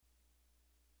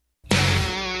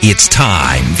It's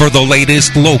time for the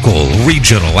latest local,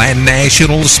 regional, and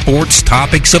national sports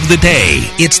topics of the day.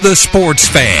 It's the Sports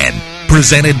Fan,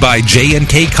 presented by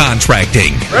J&K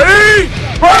Contracting. Ready?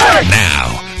 Break!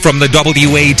 Now, from the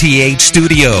WATH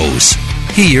studios,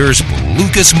 here's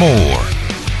Lucas Moore.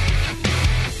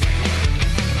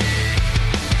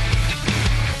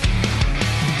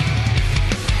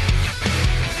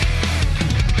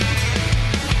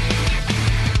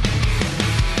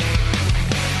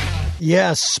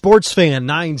 Yes, Sports Fan,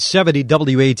 970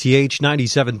 WATH,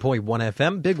 97.1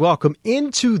 FM. Big welcome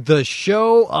into the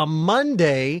show. A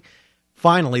Monday,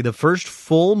 finally, the first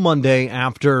full Monday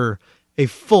after a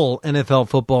full NFL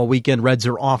football weekend. Reds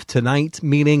are off tonight,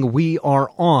 meaning we are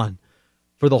on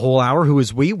for the whole hour. Who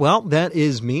is we? Well, that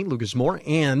is me, Lucas Moore,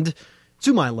 and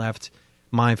to my left,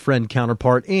 my friend,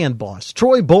 counterpart, and boss,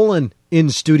 Troy Bolin in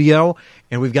studio,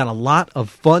 and we've got a lot of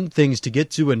fun things to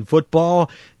get to in football.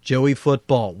 Joey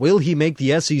Football, will he make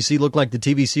the SEC look like the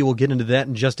TVC? We'll get into that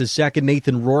in just a second.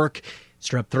 Nathan Rourke,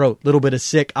 strep throat, little bit of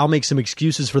sick. I'll make some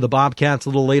excuses for the Bobcats a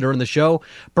little later in the show.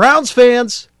 Browns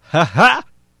fans, ha.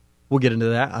 We'll get into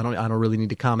that. I don't really need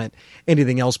to comment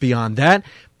anything else beyond that.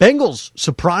 Bengals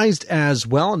surprised as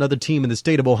well, another team in the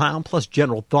state of Ohio, plus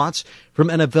general thoughts from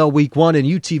NFL Week 1 and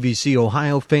UTVC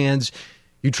Ohio fans.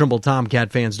 You Trimble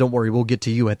Tomcat fans, don't worry, we'll get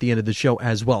to you at the end of the show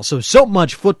as well. So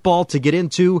much football to get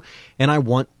into, and I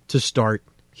want to start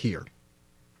here.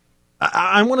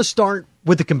 I want to start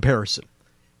with a comparison.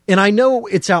 And I know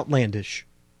it's outlandish,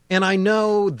 and I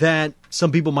know that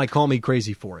some people might call me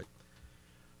crazy for it.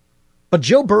 But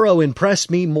Joe Burrow impressed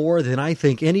me more than I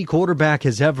think any quarterback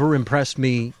has ever impressed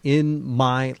me in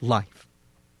my life.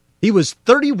 He was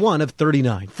 31 of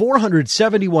 39,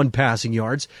 471 passing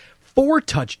yards, 4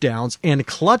 touchdowns, and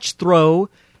clutch throw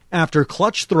after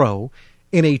clutch throw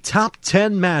in a top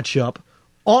 10 matchup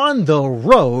on the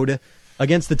road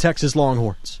against the Texas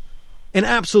Longhorns. An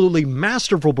absolutely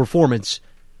masterful performance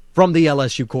from the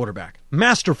LSU quarterback.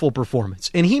 Masterful performance.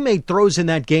 And he made throws in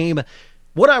that game.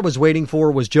 What I was waiting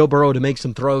for was Joe Burrow to make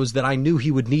some throws that I knew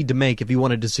he would need to make if he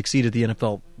wanted to succeed at the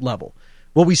NFL level.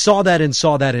 Well, we saw that in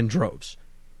droves.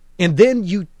 And then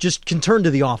you just can turn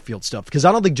to the off-field stuff, because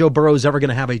I don't think Joe Burrow is ever going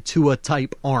to have a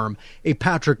Tua-type arm, a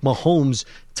Patrick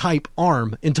Mahomes-type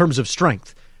arm in terms of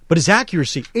strength. But his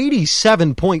accuracy,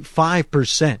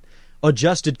 87.5%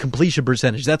 adjusted completion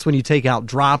percentage. That's when you take out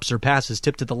drops or passes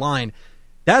tipped to the line.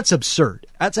 That's absurd.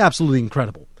 That's absolutely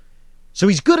incredible. So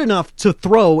he's good enough to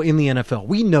throw in the NFL.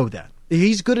 We know that.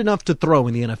 He's good enough to throw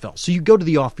in the NFL. So you go to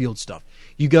the off-field stuff.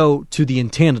 You go to the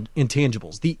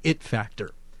intangibles, the it factor.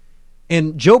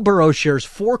 And Joe Burrow shares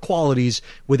 4 qualities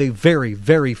with a very,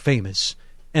 very famous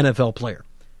NFL player.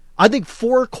 I think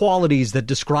 4 qualities that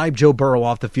describe Joe Burrow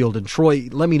off the field, and Troy,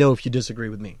 let me know if you disagree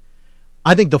with me.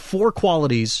 I think the 4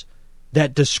 qualities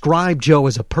that describe Joe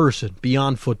as a person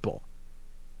beyond football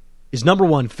is, number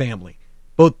 1, family.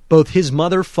 Both his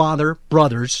mother, father,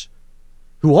 brothers,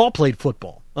 who all played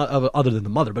football, other than the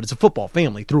mother, but it's a football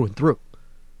family through and through.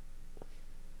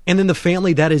 And then the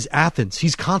family that is Athens.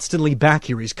 He's constantly back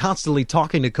here. He's constantly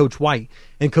talking to Coach White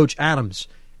and Coach Adams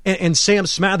and Sam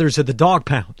Smathers at the Dog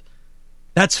Pound.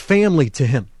 That's family to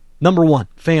him. Number 1,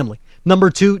 family. Number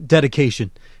 2,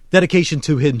 dedication. Dedication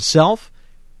to himself,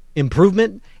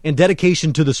 improvement, and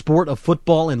dedication to the sport of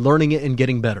football and learning it and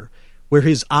getting better. Where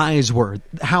his eyes were,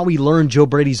 how he learned Joe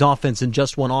Brady's offense in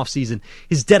just one offseason,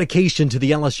 his dedication to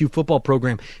the LSU football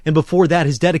program, and before that,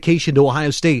 his dedication to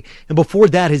Ohio State, and before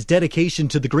that, his dedication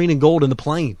to the green and gold and the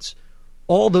Plains.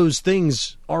 All those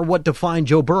things are what define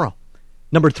Joe Burrow.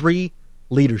 Number 3,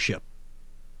 leadership.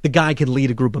 The guy can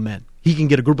lead a group of men. He can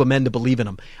get a group of men to believe in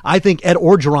him. I think Ed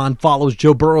Orgeron follows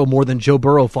Joe Burrow more than Joe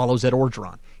Burrow follows Ed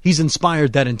Orgeron. He's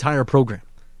inspired that entire program.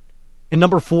 And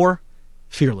number 4,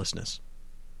 fearlessness.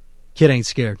 Kid ain't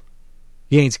scared.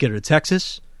 He ain't scared of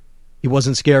Texas. He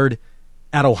wasn't scared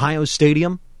at Ohio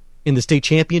Stadium in the state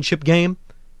championship game.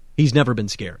 He's never been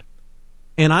scared.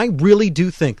 And I really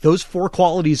do think those 4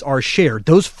 qualities are shared.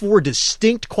 Those 4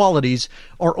 distinct qualities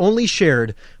are only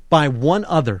shared by one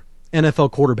other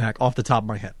NFL quarterback off the top of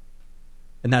my head.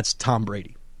 And that's Tom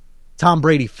Brady. Tom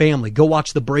Brady family. Go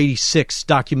watch the Brady 6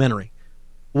 documentary.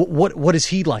 What is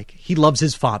he like? He loves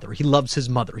his father. He loves his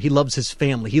mother. He loves his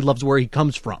family. He loves where he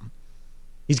comes from.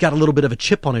 He's got a little bit of a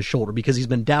chip on his shoulder because he's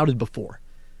been doubted before.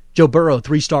 Joe Burrow,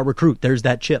 3-star recruit. There's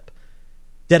that chip.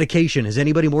 Dedication. Is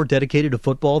anybody more dedicated to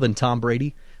football than Tom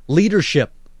Brady?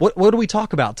 Leadership. What do we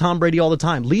talk about? Tom Brady all the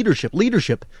time. Leadership.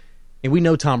 And we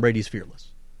know Tom Brady's fearless.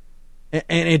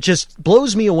 And it just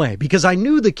blows me away because I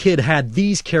knew the kid had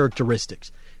these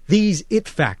characteristics. these it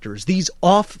factors, these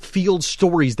off-field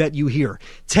stories that you hear.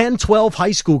 10, 12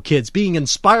 high school kids being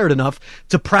inspired enough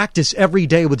to practice every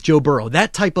day with Joe Burrow.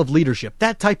 That type of leadership,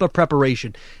 that type of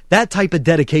preparation, that type of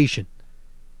dedication.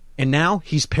 And now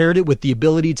he's paired it with the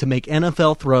ability to make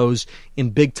NFL throws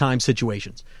in big-time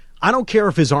situations. I don't care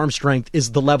if his arm strength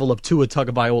is the level of Tua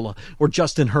Tagovailoa or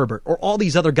Justin Herbert or all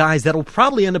these other guys that will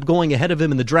probably end up going ahead of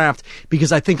him in the draft,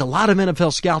 because I think a lot of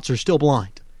NFL scouts are still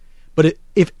blind. But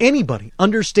if anybody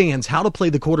understands how to play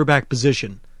the quarterback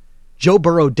position, Joe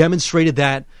Burrow demonstrated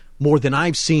that more than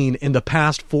I've seen in the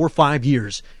past 4 or 5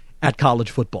 years at college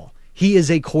football. He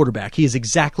is a quarterback. He is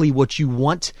exactly what you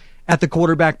want at the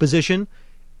quarterback position.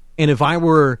 And if I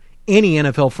were any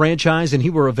NFL franchise and he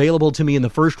were available to me in the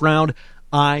first round,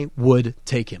 I would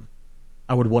take him.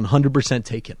 I would 100%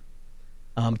 take him.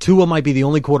 Tua might be the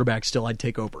only quarterback still I'd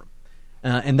take over him.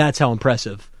 And that's how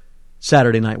impressive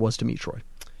Saturday night was to me, Troy.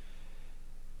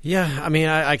 Yeah, I mean,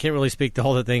 I can't really speak to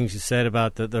all the things you said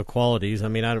about the qualities. I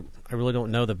mean, I really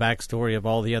don't know the backstory of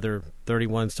all the other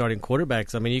 31 starting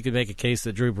quarterbacks. I mean, you could make a case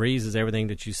that Drew Brees is everything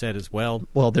that you said as well.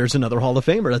 Well, there's another Hall of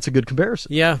Famer. That's a good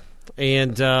comparison. Yeah,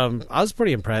 and I was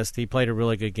pretty impressed. He played a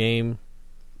really good game.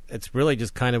 It's really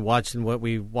just kind of watching what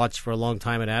we watched for a long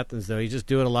time at Athens, though. He's just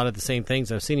doing a lot of the same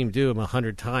things. I've seen him do them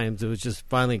 100 times. It was just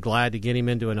finally glad to get him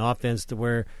into an offense to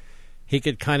where he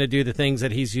could kind of do the things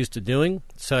that he's used to doing.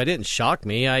 So it didn't shock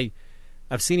me.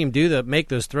 I've seen him make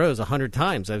those throws 100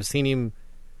 times. I've seen him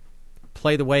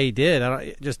play the way he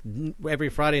did just every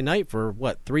Friday night for,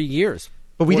 3 years.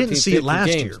 But we 14, didn't see it last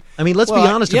games. year. I mean, let's be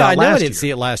honest about last year. Yeah, I know I didn't see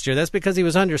it last year. That's because he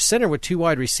was under center with 2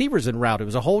 wide receivers en route. It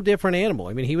was a whole different animal.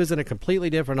 I mean, he was in a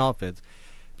completely different offense.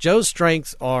 Joe's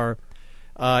strengths are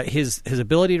his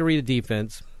ability to read a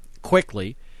defense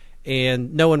quickly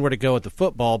and knowing where to go with the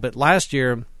football. But last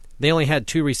year, they only had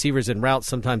 2 receivers en route,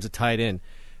 sometimes a tight end.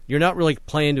 You're not really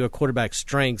playing to a quarterback's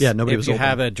strengths if you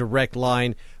have a direct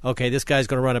line. Okay, this guy's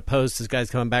going to run a post. This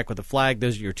guy's coming back with a flag.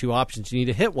 Those are your 2 options. You need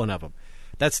to hit one of them.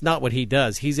 That's not what he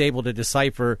does. He's able to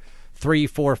decipher 3,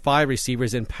 4, 5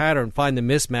 receivers in pattern, find the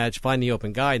mismatch, find the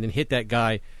open guy, and then hit that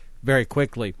guy very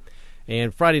quickly.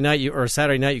 And Saturday night,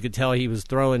 you could tell he was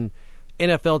throwing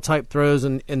NFL-type throws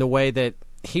in the way that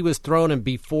he was throwing them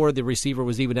before the receiver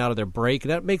was even out of their break, and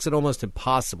that makes it almost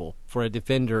impossible for a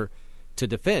defender to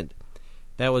defend.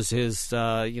 That was his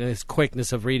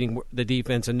quickness of reading the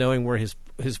defense and knowing where his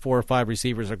 4 or 5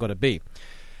 receivers are going to be.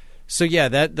 So,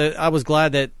 yeah, I was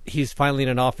glad that he's finally in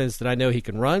an offense that I know he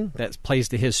can run, that plays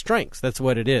to his strengths. That's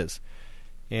what it is.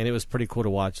 And it was pretty cool to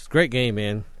watch. It's a great game,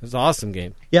 man. It was an awesome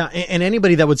game. Yeah, and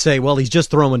anybody that would say, well, he's just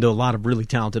throwing to a lot of really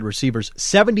talented receivers,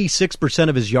 76%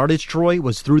 of his yardage, Troy,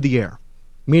 was through the air,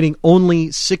 meaning only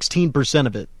 16%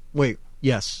 of it.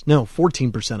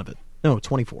 14% of it. No,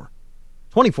 24.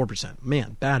 24%.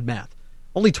 Man, bad math.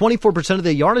 Only 24% of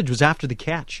the yardage was after the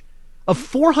catch. Of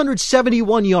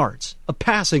 471 yards of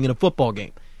passing in a football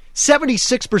game,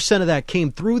 76% of that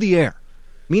came through the air,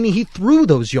 meaning he threw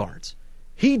those yards.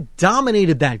 He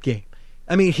dominated that game.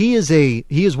 I mean, he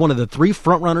is one of the 3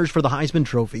 front runners for the Heisman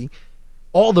Trophy.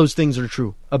 All those things are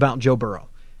true about Joe Burrow.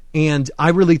 And I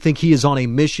really think he is on a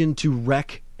mission to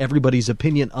wreck everybody's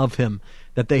opinion of him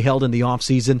that they held in the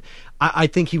offseason. I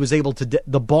think he was able to...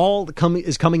 the ball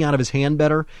is coming out of his hand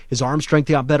better. His arm strength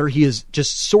got better. He is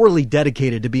just sorely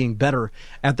dedicated to being better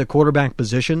at the quarterback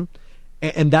position.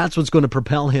 And that's what's going to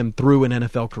propel him through an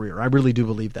NFL career. I really do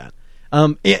believe that.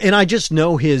 And I just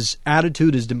know his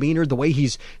attitude, his demeanor, the way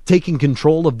he's taking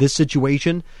control of this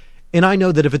situation. And I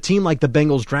know that if a team like the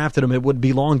Bengals drafted him, it wouldn't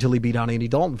be long till he beat out Andy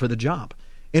Dalton for the job.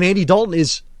 And Andy Dalton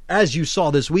is, as you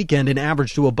saw this weekend, an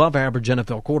average to above average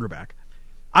NFL quarterback.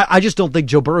 I just don't think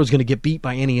Joe Burrow is going to get beat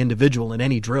by any individual in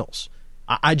any drills.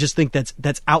 I just think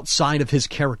that's outside of his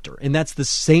character. And that's the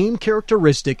same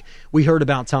characteristic we heard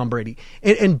about Tom Brady.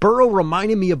 And Burrow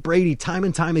reminded me of Brady time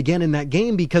and time again in that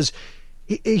game because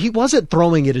he wasn't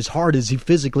throwing it as hard as he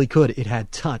physically could. It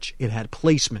had touch. It had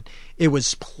placement. It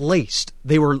was placed.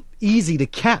 They were easy to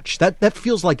catch. That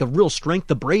feels like a real strength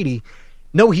to Brady.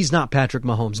 No, he's not Patrick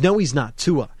Mahomes. No, he's not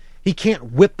Tua. He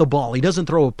can't whip the ball. He doesn't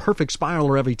throw a perfect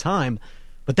spiraler every time.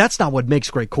 But that's not what makes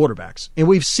great quarterbacks. And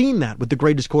we've seen that with the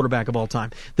greatest quarterback of all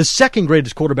time. The second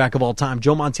greatest quarterback of all time,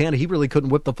 Joe Montana, he really couldn't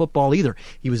whip the football either.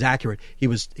 He was accurate.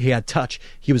 He had touch.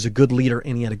 He was a good leader,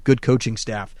 and he had a good coaching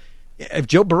staff. If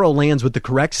Joe Burrow lands with the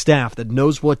correct staff that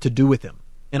knows what to do with him,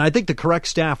 and I think the correct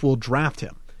staff will draft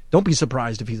him. Don't be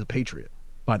surprised if he's a Patriot,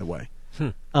 by the way.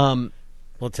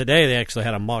 Well, today they actually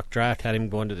had a mock draft, had him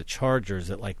going to the Chargers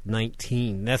at like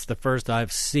 19. That's the first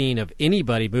I've seen of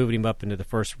anybody moving him up into the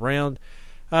first round.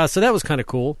 So that was kind of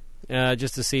cool,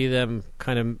 just to see them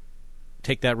kind of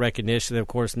take that recognition. Of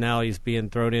course, now he's being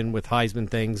thrown in with Heisman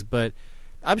things. But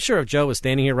I'm sure if Joe was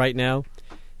standing here right now,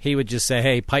 he would just say,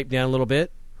 hey, pipe down a little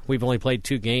bit. We've only played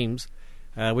 2 games.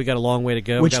 We got a long way to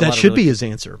go. Which that should be his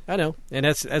answer. I know, and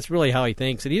that's really how he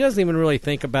thinks. And he doesn't even really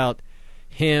think about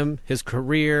him, his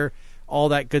career, all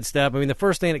that good stuff. I mean, the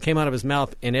first thing that came out of his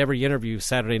mouth in every interview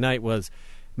Saturday night was,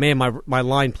 man, my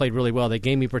line played really well. They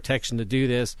gave me protection to do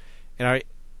this. And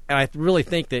I really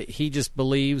think that he just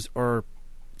believes or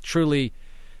truly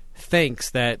thinks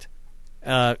that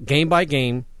game by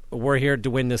game, we're here to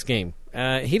win this game.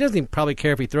 He doesn't even probably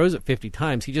care if he throws it 50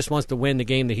 times. He just wants to win the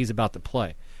game that he's about to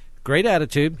play. Great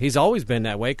attitude. He's always been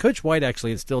that way. Coach White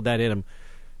actually instilled that in him.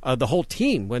 The whole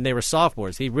team, when they were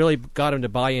sophomores, he really got him to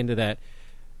buy into that.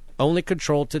 Only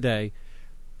control today.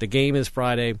 The game is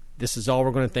Friday. This is all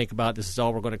we're going to think about. This is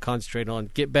all we're going to concentrate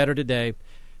on. Get better today.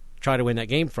 Try to win that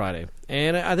game Friday.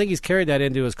 And I think he's carried that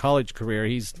into his college career.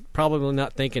 He's probably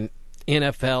not thinking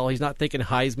NFL. He's not thinking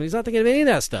Heisman. He's not thinking of any of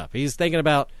that stuff. He's thinking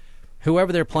about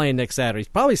whoever they're playing next Saturday. He's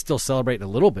probably still celebrating a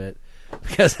little bit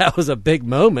because that was a big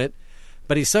moment.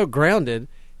 But he's so grounded,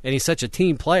 and he's such a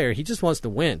team player. He just wants to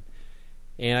win.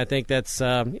 And I think that's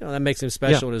that makes him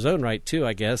special in his own right, too,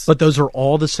 I guess. But those are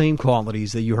all the same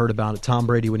qualities that you heard about at Tom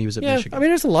Brady when he was at Michigan. I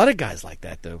mean, there's a lot of guys like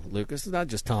that, though, Lucas. It's not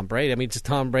just Tom Brady. I mean, just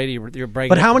Tom Brady, you're breaking.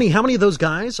 But how many of those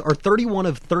guys are 31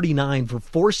 of 39 for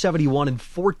 471 and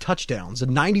 4 touchdowns, a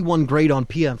 91 grade on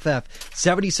PFF,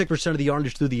 76% of the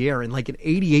yardage through the air, and like an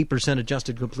 88%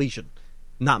 adjusted completion?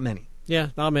 Not many. Yeah,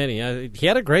 not many. He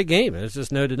had a great game. There's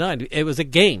just no denying. It was a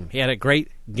game. He had a great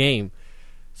game.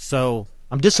 So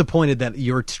I'm disappointed that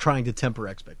you're trying to temper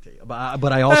expectations,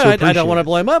 but I also appreciate I don't want to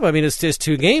blow him up. I mean, it's just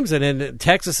 2 games, and then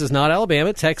Texas is not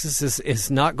Alabama. Texas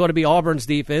is not going to be Auburn's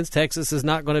defense. Texas is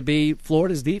not going to be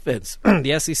Florida's defense.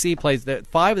 The SEC plays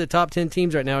 5 of the top 10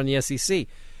 teams right now in the SEC.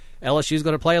 LSU's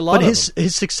going to play a lot. But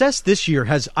his success this year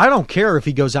I don't care if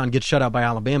he goes out and gets shut out by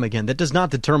Alabama again. That does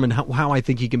not determine how I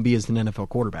think he can be as an NFL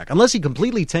quarterback. Unless he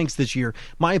completely tanks this year,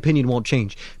 my opinion won't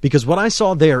change. Because what I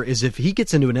saw there is if he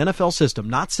gets into an NFL system,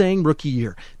 not saying rookie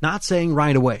year, not saying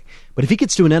right away, but if he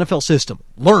gets to an NFL system,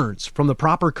 learns from the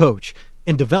proper coach,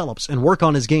 and develops and work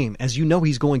on his game, as you know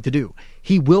he's going to do,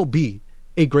 he will be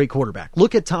a great quarterback.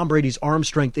 Look at Tom Brady's arm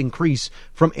strength increase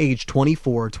from age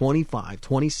 24, 25,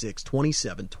 26,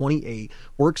 27, 28,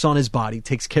 works on his body,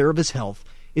 takes care of his health,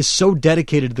 is so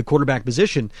dedicated to the quarterback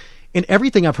position. And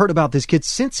everything I've heard about this kid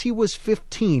since he was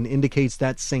 15 indicates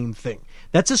that same thing.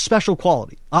 That's a special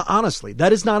quality. Honestly,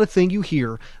 that is not a thing you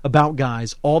hear about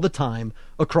guys all the time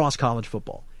across college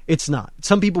football. It's not.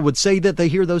 Some people would say that they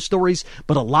hear those stories,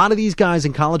 but a lot of these guys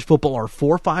in college football are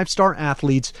 4 or 5-star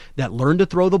athletes that learn to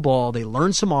throw the ball. They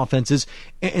learn some offenses,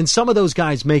 and some of those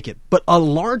guys make it. But a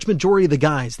large majority of the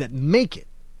guys that make it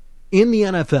in the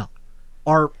NFL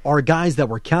are guys that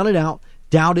were counted out,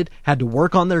 doubted, had to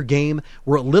work on their game,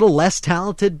 were a little less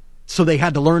talented, so they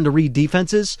had to learn to read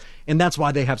defenses, and that's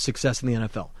why they have success in the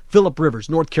NFL. Phillip Rivers,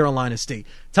 North Carolina State.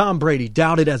 Tom Brady,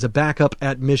 doubted as a backup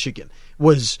at Michigan,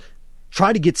 was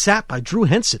tried to get sacked by Drew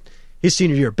Henson his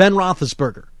senior year. Ben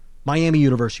Roethlisberger, Miami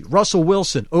University. Russell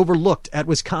Wilson, overlooked at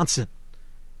Wisconsin.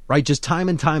 Right, just time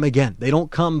and time again.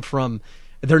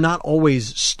 They're not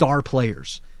always star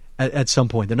players at some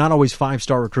point. They're not always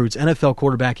 5-star recruits. NFL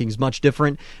quarterbacking is much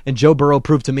different, and Joe Burrow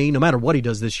proved to me, no matter what he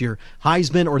does this year,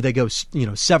 Heisman or they go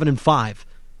 7-5,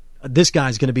 this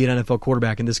guy's going to be an NFL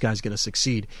quarterback, and this guy's going to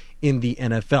succeed in the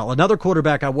NFL. Another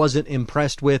quarterback I wasn't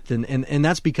impressed with, and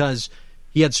that's because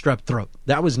he had strep throat.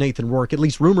 That was Nathan Rourke. At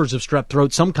least rumors of strep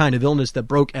throat, some kind of illness that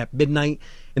broke at midnight.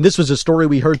 And this was a story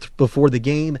we heard before the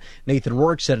game. Nathan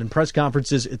Rourke said in press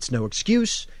conferences, it's no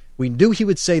excuse. We knew he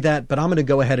would say that, but I'm going to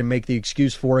go ahead and make the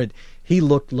excuse for it. He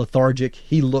looked lethargic.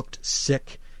 He looked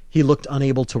sick. He looked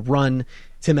unable to run.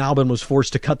 Tim Albin was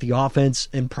forced to cut the offense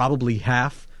in probably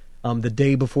half the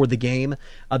day before the game.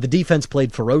 The defense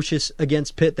played ferocious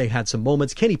against Pitt. They had some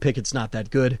moments. Kenny Pickett's not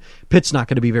that good. Pitt's not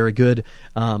going to be very good.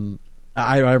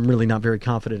 I'm really not very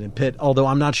confident in Pitt, although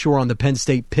I'm not sure on the Penn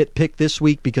State Pitt pick this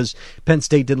week because Penn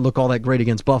State didn't look all that great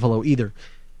against Buffalo either.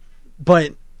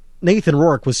 But Nathan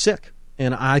Rourke was sick,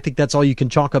 and I think that's all you can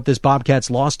chalk up this Bobcats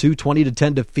loss to,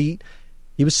 20-10 defeat.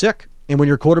 He was sick, and when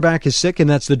your quarterback is sick and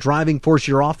that's the driving force of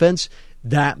your offense,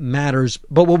 that matters.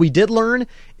 But what we did learn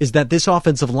is that this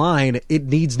offensive line, it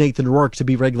needs Nathan Rourke to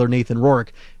be regular Nathan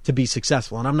Rourke to be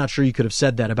successful. And I'm not sure you could have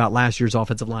said that about last year's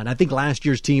offensive line. I think last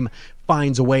year's team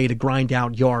finds a way to grind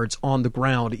out yards on the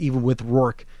ground, even with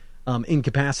Rourke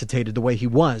incapacitated the way he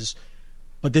was.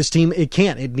 But this team, it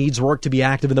can't. It needs Rourke to be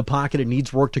active in the pocket. It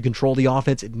needs Rourke to control the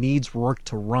offense. It needs Rourke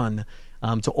to run,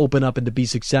 to open up and to be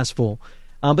successful.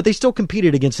 But they still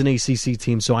competed against an ACC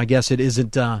team, so I guess it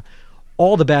isn't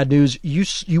all the bad news.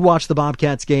 You watched the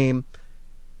Bobcats game.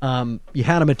 You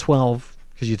had them at 12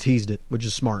 because you teased it, which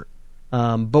is smart.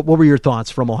 But what were your thoughts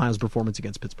from Ohio's performance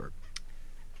against Pittsburgh?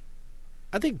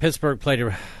 I think Pittsburgh played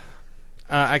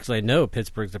actually, I know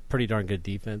Pittsburgh's a pretty darn good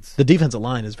defense. The defensive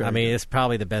line is very good. It's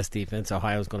probably the best defense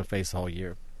Ohio's going to face all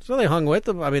year. So they hung with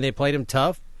them. They played him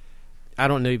tough. I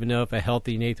don't even know if a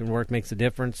healthy Nathan Rourke makes a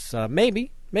difference.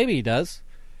 Maybe he does.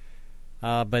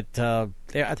 But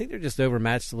I think they're just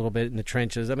overmatched a little bit in the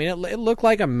trenches. It looked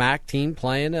like a MAC team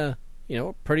playing a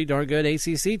pretty darn good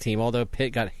ACC team. Although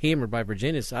Pitt got hammered by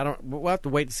Virginia, so we'll have to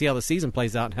wait to see how the season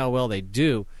plays out and how well they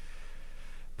do.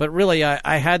 But really,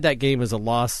 I had that game as a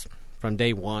loss from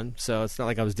day one, so it's not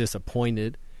like I was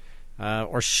disappointed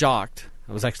or shocked.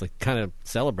 I was actually kind of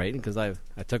celebrating because I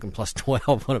took them plus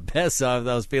 12 on a bet, so I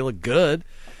was feeling good.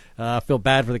 I feel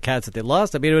bad for the Cats that they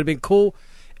lost. It would have been cool.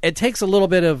 It takes a little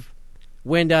bit of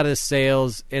wind out of the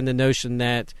sails in the notion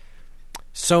that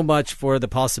so much for the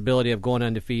possibility of going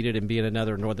undefeated and being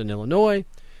another Northern Illinois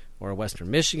or a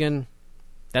Western Michigan.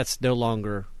 That's no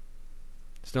longer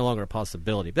a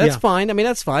possibility. But that's fine.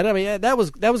 That's fine. That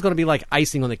was going to be like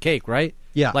icing on the cake, right?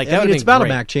 Yeah. It's about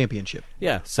great. A MAC championship.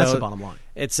 Yeah. So that's the bottom line.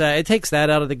 It's it takes that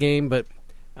out of the game, but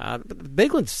the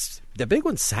big one's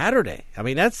Saturday.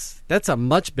 That's a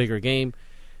much bigger game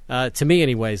to me,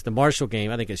 anyways. The Marshall game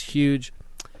I think is huge,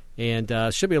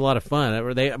 and should be a lot of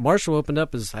fun. Marshall opened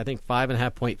up as I think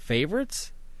 5.5-point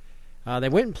favorites. They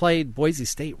went and played Boise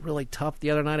State really tough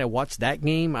the other night. I watched that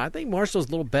game. I think Marshall's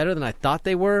a little better than I thought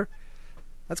they were.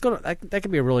 That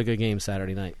could be a really good game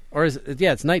Saturday night. Or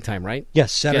it's nighttime, right?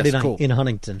 Yes, Saturday night cool. in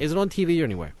Huntington. Is it on TV or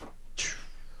anywhere?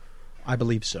 I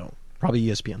believe so. Probably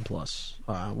ESPN Plus.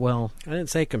 I didn't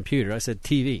say computer. I said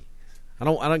TV. I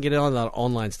don't get on the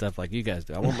online stuff like you guys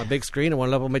do. I want my big screen. I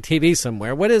want it up on my TV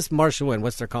somewhere. What is Marshall in?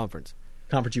 What's their conference?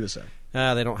 Conference USA.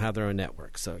 They don't have their own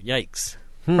network, so yikes.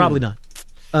 Probably not.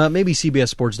 Maybe CBS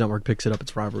Sports Network picks it up.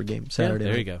 It's rivalry game Saturday.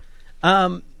 There night. you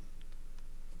go.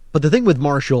 But the thing with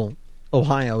Marshall,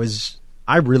 Ohio, is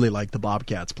I really like the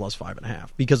Bobcats plus 5.5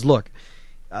 because look,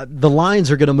 the lines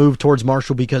are going to move towards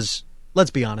Marshall because let's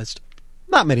be honest,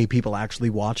 not many people actually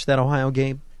watched that Ohio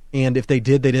game, and if they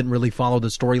did, they didn't really follow the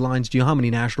storylines. Do you know how many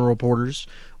national reporters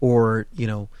or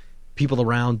people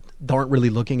around aren't really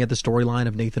looking at the storyline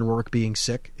of Nathan Rourke being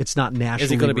sick? It's not nationally. Is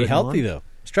he going to be written healthy on. though?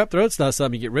 Strep throat's not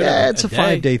something you get rid of. It's a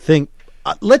 5-day thing.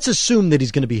 Let's assume that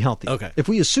he's going to be healthy. Okay. If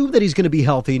we assume that he's going to be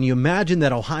healthy, and you imagine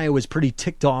that Ohio is pretty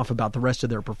ticked off about the rest of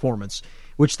their performance,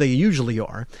 which they usually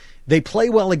are, they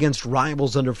play well against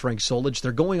rivals under Frank Solich.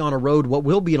 They're going on a road, what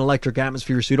will be an electric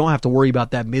atmosphere, so you don't have to worry about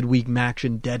that midweek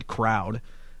Maction dead crowd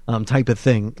type of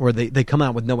thing, where they come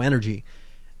out with no energy.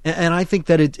 And I think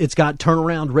that it's got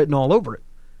turnaround written all over it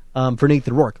for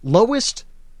Nathan Rourke. Lowest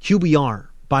QBR,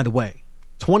 by the way,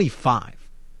 25.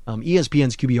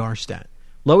 ESPN's QBR stat.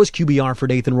 Lowest QBR for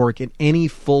Nathan Rourke in any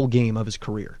full game of his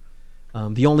career.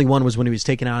 The only one was when he was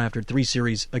taken out after 3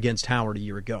 series against Howard a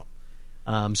year ago.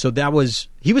 So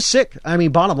he was sick.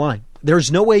 Bottom line,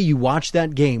 there's no way you watch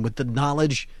that game with the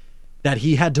knowledge that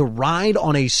he had to ride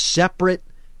on a separate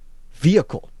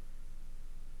vehicle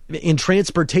in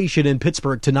transportation in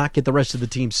Pittsburgh to not get the rest of the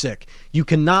team sick. You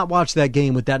cannot watch that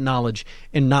game with that knowledge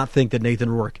and not think that Nathan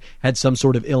Rourke had some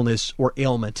sort of illness or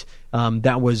ailment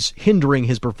that was hindering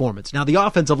his performance. Now, the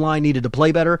offensive line needed to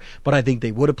play better, but I think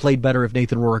they would have played better if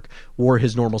Nathan Rourke wore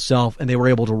his normal self and they were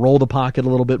able to roll the pocket a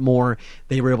little bit more.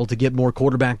 They were able to get more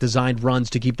quarterback-designed runs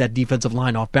to keep that defensive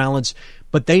line off balance,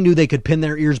 but they knew they could pin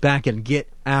their ears back and get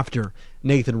after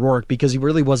Nathan Rourke because he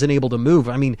really wasn't able to move.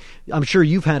 I'm sure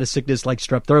you've had a sickness like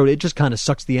strep throat. It just kind of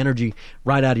sucks the energy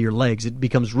right out of your legs. It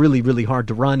becomes really, really hard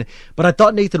to run. But I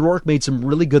thought Nathan Rourke made some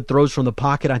really good throws from the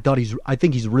pocket. I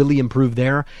think he's really improved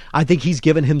there. I think he's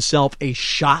given himself a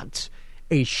shot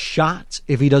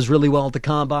if he does really well at the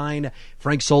combine.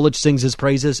 Frank Solich sings his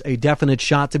praises. A definite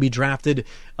shot to be drafted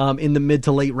in the mid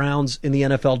to late rounds in the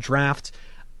NFL draft.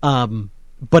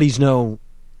 But he's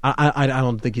I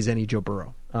don't think he's any Joe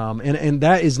Burrow. And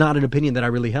that is not an opinion that I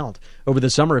really held over the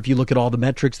summer. If you look at all the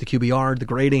metrics, the QBR, the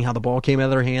grading, how the ball came out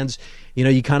of their hands,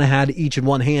 you kind of had each in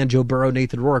one hand, Joe Burrow,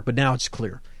 Nathan Rourke, but now it's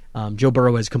clear. Joe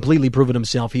Burrow has completely proven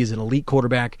himself. He is an elite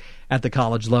quarterback at the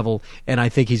college level, and I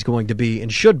think he's going to be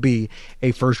and should be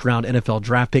a first-round NFL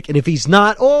draft pick. And if he's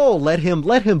not, let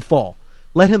him fall.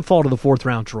 Let him fall to the 4th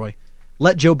round, Troy.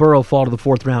 Let Joe Burrow fall to the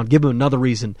 4th round. Give him another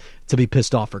reason to be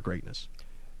pissed off for greatness.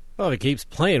 Well, if he keeps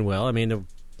playing well,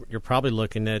 you're probably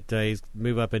looking at he's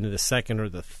move up into the 2nd or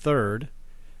the 3rd.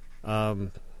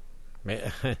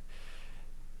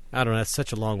 I don't know. That's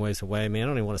such a long ways away. I mean, I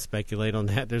don't even want to speculate on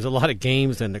that. There's a lot of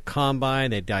games in the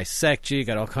combine. They dissect you.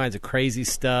 Got all kinds of crazy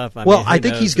stuff. I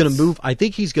think he's going to move. I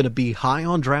think he's going to be high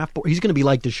on draft board. He's going to be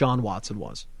like Deshaun Watson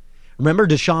was. Remember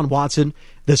Deshaun Watson,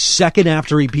 the second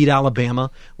after he beat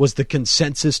Alabama, was the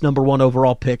consensus #1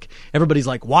 overall pick. Everybody's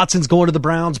like, Watson's going to the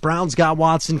Browns. Browns got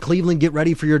Watson. Cleveland, get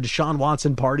ready for your Deshaun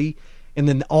Watson party. And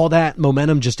then all that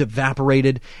momentum just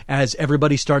evaporated as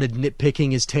everybody started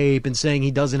nitpicking his tape and saying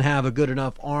he doesn't have a good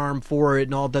enough arm for it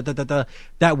and all that.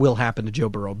 That will happen to Joe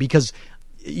Burrow because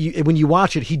when you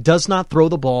watch it, he does not throw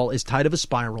the ball as tight of a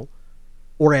spiral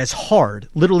or as hard,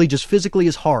 literally just physically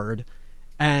as hard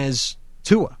as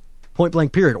Tua, point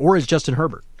blank period, or as Justin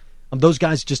Herbert. Those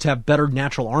guys just have better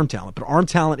natural arm talent, but arm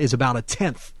talent is about a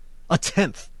tenth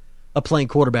of playing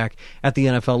quarterback at the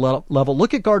NFL level.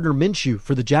 Look at Gardner Minshew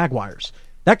for the Jaguars.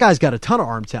 That guy's got a ton of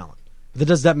arm talent.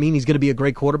 Does that mean he's going to be a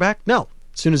great quarterback? No.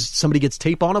 As soon as somebody gets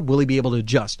tape on him, will he be able to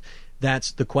adjust?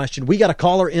 That's the question. We got a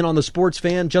caller in on the Sports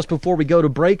Fan just before we go to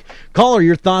break. Caller,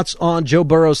 your thoughts on Joe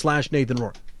Burrow / Nathan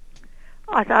Rourke?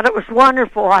 I thought it was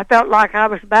wonderful. I felt like I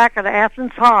was back at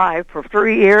Athens High for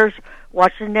 3 years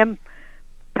watching them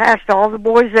past all the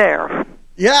boys there.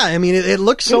 Yeah, I mean, it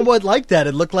looked somewhat like that.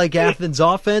 It looked like Athens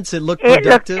offense. It looked productive. It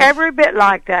looked every bit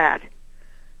like that.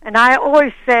 And I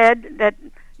always said that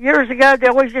years ago they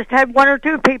always just had 1 or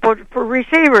 2 people for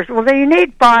receivers. Well, then you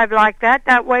need 5 like that.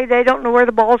 That way they don't know where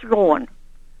the ball's going.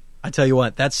 I tell you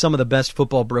what, that's some of the best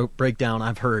football breakdown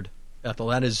I've heard, Ethel.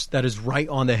 That is right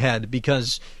on the head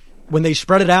because when they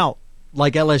spread it out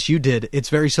like LSU did, it's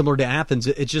very similar to Athens.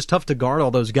 It's just tough to guard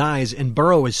all those guys, and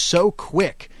Burrow is so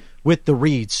quick with the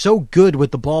reads, so good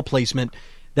with the ball placement,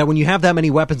 that when you have that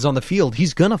many weapons on the field,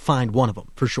 he's going to find one of them,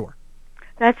 for sure.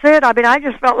 That's it. I mean, I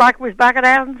just felt like we was back at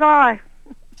Athens High.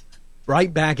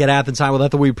 Right back at Athens High. Well,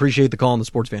 Ethel, we appreciate the call on the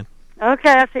Sports Fan.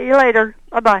 Okay, I'll see you later.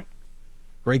 Bye-bye.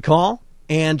 Great call,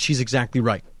 and she's exactly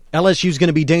right. LSU's going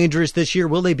to be dangerous this year.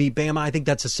 Will they beat Bama? I think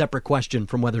that's a separate question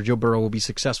from whether Joe Burrow will be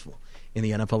successful in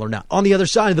the NFL or not. On the other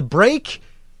side of the break,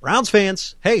 Browns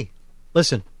fans, hey,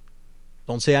 listen,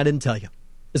 don't say I didn't tell you.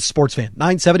 It's Sports Fan,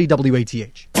 970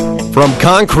 WATH. From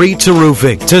concrete to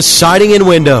roofing to siding and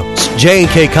windows,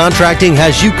 J&K Contracting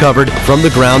has you covered from the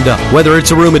ground up. Whether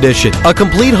it's a room addition, a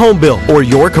complete home build, or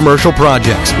your commercial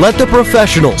projects, let the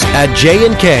professionals at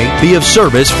J&K be of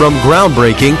service from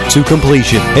groundbreaking to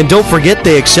completion. And don't forget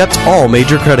they accept all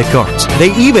major credit cards.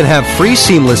 They even have free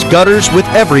seamless gutters with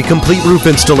every complete roof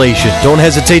installation. Don't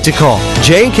hesitate to call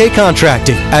J&K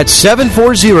Contracting at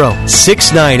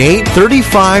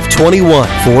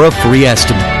 740-698-3521 for a free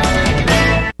estimate.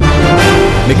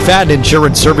 McFadden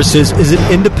Insurance Services is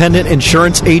an independent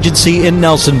insurance agency in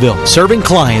Nelsonville, serving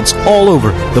clients all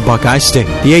over the Buckeye State.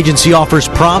 The agency offers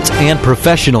prompt and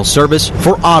professional service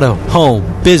for auto, home,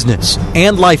 business,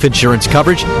 and life insurance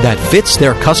coverage that fits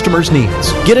their customers'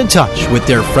 needs. Get in touch with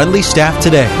their friendly staff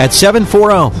today at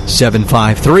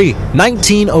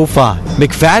 740-753-1905.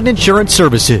 McFadden Insurance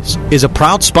Services is a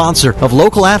proud sponsor of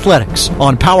local athletics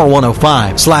on Power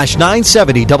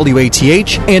 105/970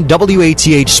 WATH and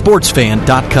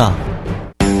WATHSportsFan.com.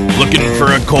 Looking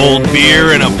for a cold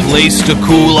beer and a place to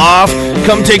cool off?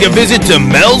 Come take a visit to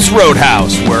Mel's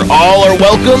Roadhouse, where all are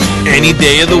welcome any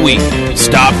day of the week.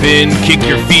 Stop in, kick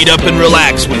your feet up, and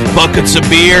relax with buckets of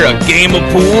beer, a game of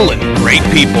pool, and great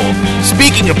people.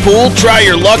 Speaking of pool, try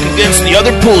your luck against the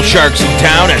other pool sharks in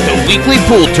town at the weekly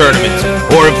pool tournaments.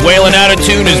 Or if wailing out of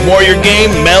tune is more your game,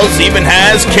 Mel's even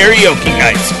has karaoke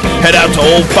nights. Head out to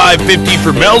Old 550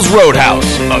 for Mel's Roadhouse,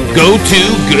 a go-to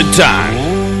good time.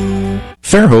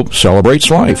 Fairhope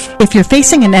celebrates life. If you're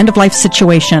facing an end-of-life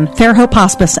situation, Fairhope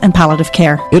Hospice and Palliative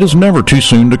Care. It is never too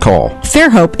soon to call.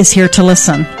 Fairhope is here to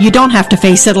listen. You don't have to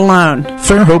face it alone.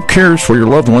 Fairhope cares for your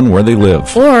loved one where they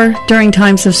live. Or, during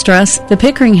times of stress, the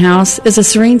Pickering House is a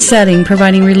serene setting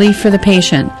providing relief for the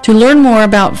patient. To learn more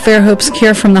about Fairhope's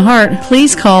Care from the Heart,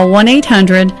 please call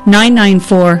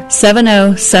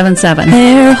 1-800-994-7077.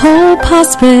 Fairhope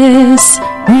Hospice,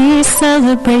 we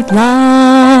celebrate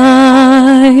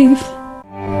life.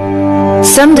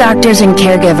 Some doctors and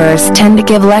caregivers tend to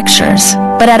give lectures,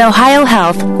 but at Ohio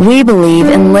Health, we believe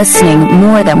in listening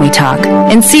more than we talk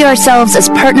and see ourselves as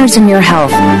partners in your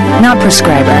health, not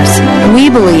prescribers.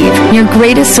 We believe your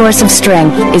greatest source of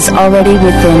strength is already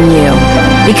within you.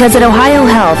 Because at Ohio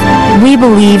Health, we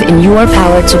believe in your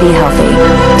power to be healthy.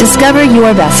 Discover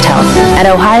your best health at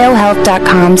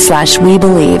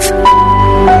ohiohealth.com/webelieve.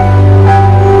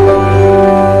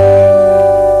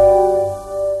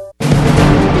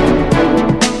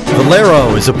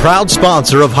 Valero is a proud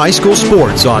sponsor of high school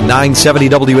sports on 970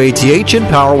 WATH and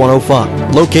Power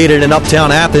 105. Located in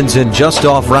Uptown Athens and just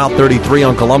off Route 33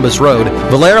 on Columbus Road,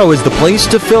 Valero is the place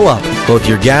to fill up both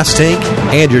your gas tank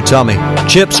and your tummy.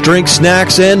 Chips, drinks,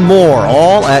 snacks, and more,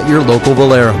 all at your local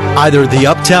Valero. Either the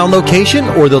Uptown location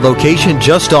or the location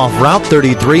just off Route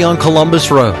 33 on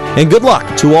Columbus Road. And good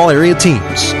luck to all area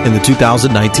teams in the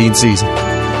 2019 season.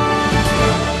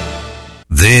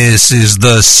 This is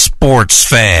the Sports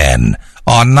Fan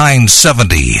on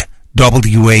 970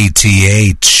 WATH.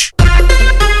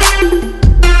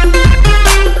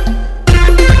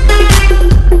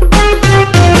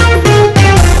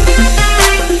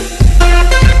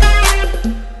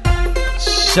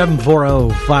 Seven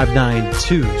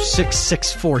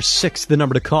 740-592-6646, the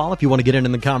number to call if you want to get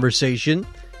in the conversation.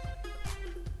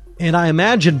 And I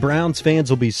imagine Browns fans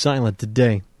will be silent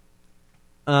today.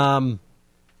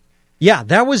 Yeah,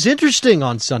 that was interesting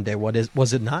on Sunday.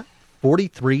 Was it not?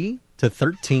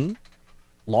 43-13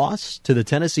 loss to the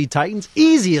Tennessee Titans.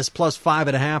 Easiest plus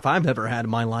 5.5 I've ever had in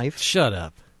my life. Shut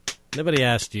up. Nobody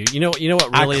asked you. You know what really is a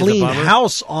bummer? I cleaned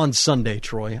house on Sunday,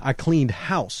 Troy. I cleaned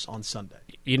house on Sunday.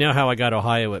 You know how I got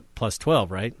Ohio at plus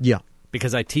 12, right? Yeah.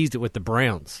 Because I teased it with the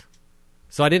Browns.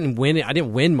 So I didn't win it. I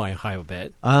didn't win my Ohio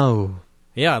bet. Oh.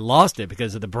 Yeah, I lost it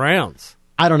because of the Browns.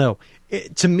 I don't know.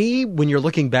 To me, when you're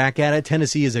looking back at it,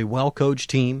 Tennessee is a well-coached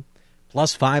team,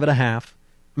 plus 5.5. I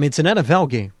mean, it's an NFL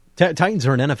game. Titans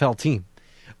are an NFL team.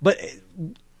 But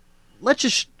let's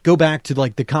just go back to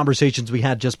like the conversations we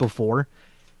had just before.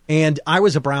 And I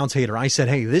was a Browns hater. I said,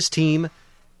 hey, this team,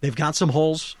 they've got some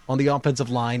holes on the offensive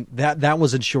line. That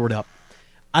wasn't shored up.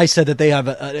 I said that they have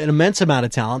an immense amount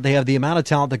of talent. They have the amount of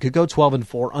talent that could go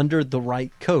 12-4 under the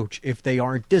right coach if they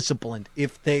are disciplined,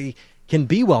 if they can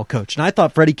be well coached. And I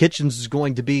thought Freddie Kitchens was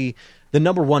going to be the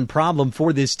number one problem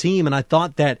for this team. And I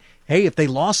thought that, hey, if they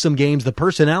lost some games, the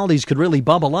personalities could really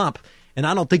bubble up. And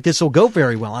I don't think this will go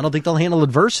very well. I don't think they'll handle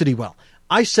adversity well.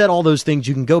 I said all those things.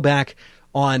 You can go back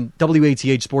on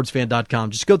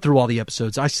WATHSportsFan.com. Just go through all the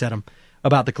episodes. I said them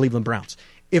about the Cleveland Browns.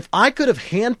 If I could have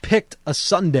handpicked a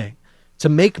Sunday to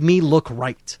make me look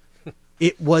right,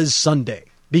 it was Sunday.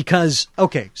 Because,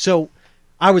 okay, so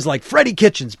I was like, Freddie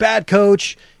Kitchens, bad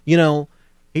coach, you know,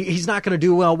 he's not going to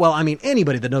do well. Well, I mean,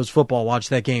 anybody that knows football watched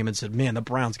that game and said, man, the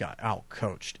Browns got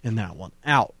out-coached in that one.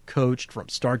 Out-coached from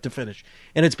start to finish.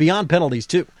 And it's beyond penalties,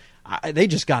 too. They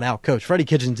just got out-coached. Freddie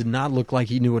Kitchens did not look like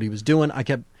he knew what he was doing.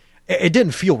 It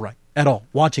didn't feel right at all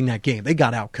watching that game. They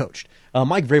got out-coached.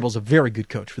 Mike Vrabel's a very good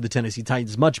coach for the Tennessee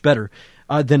Titans, much better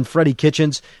than Freddie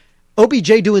Kitchens.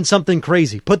 OBJ doing something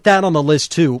crazy. Put that on the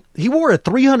list, too. He wore a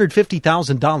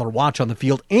 $350,000 watch on the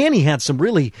field, and he had some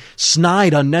really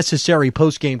snide, unnecessary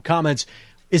post-game comments.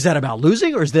 Is that about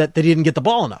losing, or is that they didn't get the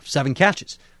ball enough? 7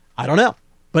 catches. I don't know.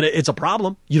 But it's a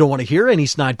problem. You don't want to hear any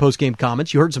snide post-game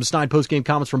comments. You heard some snide post-game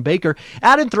comments from Baker.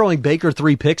 Add in throwing Baker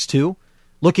 3 picks, too.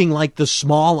 Looking like the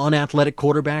small, unathletic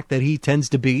quarterback that he tends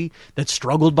to be, that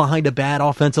struggled behind a bad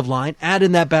offensive line. Add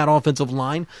in that bad offensive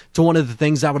line to one of the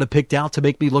things I would have picked out to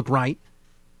make me look right.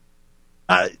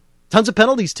 Tons of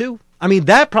penalties, too. I mean,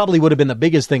 that probably would have been the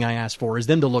biggest thing I asked for, is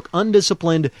them to look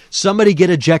undisciplined, somebody get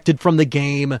ejected from the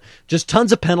game, just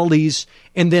tons of penalties,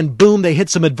 and then, boom, they hit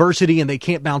some adversity and they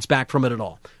can't bounce back from it at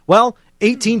all. Well,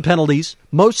 18 penalties,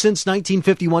 most since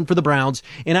 1951 for the Browns,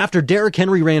 and after Derrick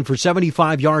Henry ran for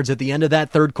 75 yards at the end of that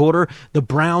third quarter, the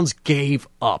Browns gave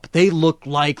up. They look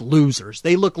like losers.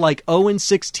 They look like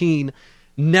 0-16,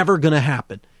 never going to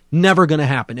happen. Never going to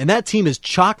happen. And that team is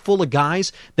chock full of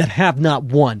guys that have not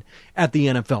won at the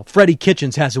NFL. Freddie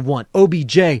Kitchens hasn't won.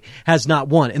 OBJ has not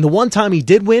won. And the one time he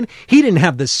did win, he didn't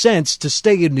have the sense to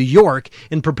stay in New York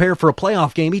and prepare for a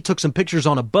playoff game. He took some pictures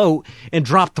on a boat and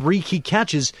dropped 3 key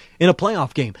catches in a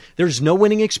playoff game. There's no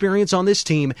winning experience on this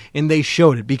team, and they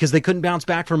showed it because they couldn't bounce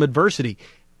back from adversity.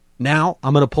 Now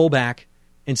I'm going to pull back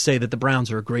and say that the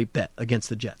Browns are a great bet against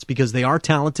the Jets because they are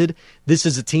talented. This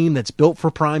is a team that's built for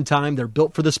prime time. They're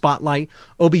built for the spotlight.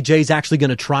 OBJ's actually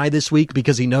going to try this week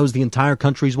because he knows the entire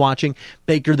country's watching.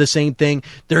 Baker, the same thing.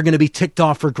 They're going to be ticked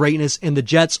off for greatness, and the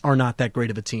Jets are not that great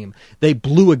of a team. They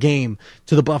blew a game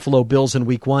to the Buffalo Bills in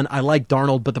week 1. I like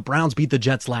Darnold, but the Browns beat the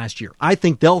Jets last year. I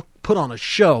think they'll put on a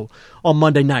show on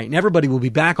Monday night, and everybody will be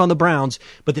back on the Browns,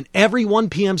 but then every 1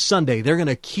 p.m. Sunday, they're going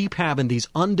to keep having these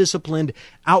undisciplined,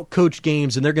 out-coached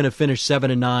games, and they're going to finish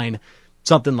 7-9,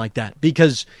 something like that.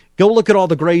 Because go look at all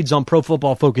the grades on Pro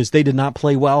Football Focus. They did not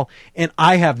play well, and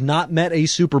I have not met a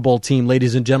Super Bowl team,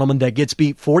 ladies and gentlemen, that gets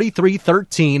beat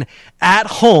 43-13 at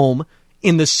home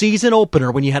in the season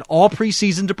opener when you had all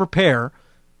preseason to prepare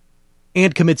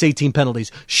and commits 18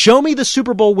 penalties. Show me the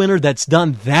Super Bowl winner that's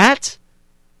done that,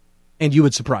 and you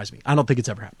would surprise me. I don't think it's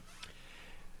ever happened.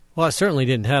 Well, I certainly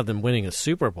didn't have them winning a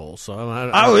Super Bowl. So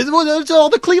it's all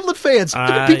the Cleveland fans.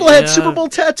 People had Super Bowl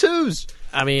tattoos.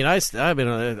 I mean, I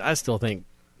still think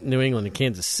New England and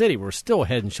Kansas City were still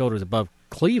head and shoulders above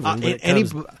Cleveland.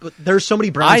 There's so many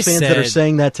Browns fans that are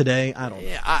saying that today. I don't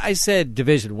know. I said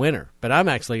division winner, but I'm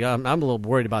a little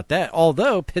worried about that.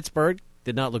 Although Pittsburgh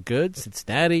did not look good,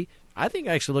 Cincinnati I think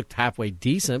actually looked halfway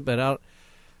decent, and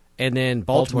then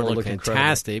Baltimore looked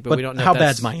fantastic. But we don't know how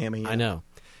bad's Miami. I know,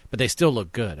 but they still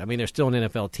look good. I mean, they're still an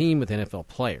NFL team with NFL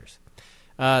players.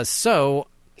 So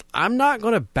I'm not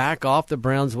going to back off the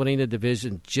Browns winning the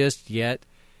division just yet.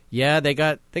 Yeah, they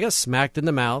got smacked in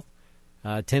the mouth.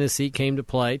 Tennessee came to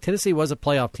play. Tennessee was a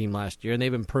playoff team last year, and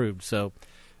they've improved. So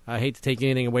I hate to take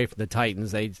anything away from the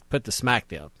Titans. They put the smack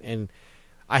down, and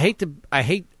I hate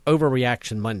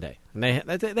overreaction Monday. And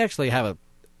they actually have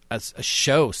a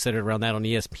show centered around that on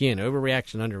ESPN.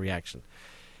 Overreaction, underreaction.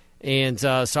 And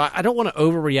so I don't want to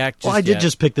overreact. I did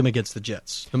just pick them against the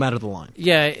Jets, no matter the line.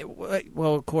 Yeah,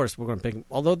 well, of course we're going to pick them.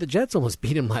 Although the Jets almost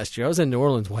beat them last year. I was in New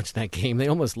Orleans watching that game. They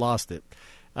almost lost it.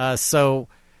 So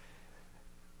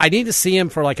I need to see them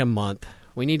for like a month.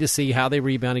 We need to see how they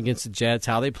rebound against the Jets,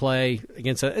 how they play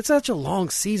against it's such a long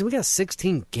season. We got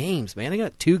 16 games, man. They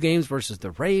got 2 games versus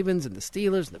the Ravens and the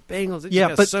Steelers and the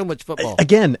Bengals. But so much football.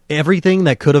 Again, everything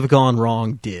that could have gone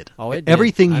wrong did. Oh, it did.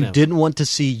 Everything you didn't want to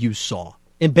see, you saw.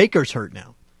 And Baker's hurt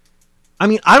now. I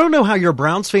mean, I don't know how you're a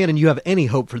Browns fan and you have any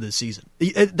hope for this season.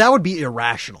 That would be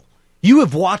irrational. You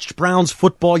have watched Browns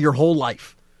football your whole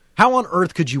life. How on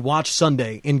earth could you watch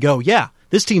Sunday and go, yeah,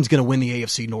 this team's going to win the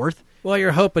AFC North? Well,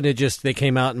 you're hoping they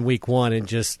came out in week 1 and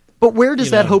just... But where does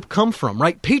that hope come from,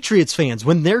 right? Patriots fans,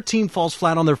 when their team falls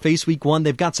flat on their face week 1,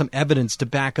 they've got some evidence to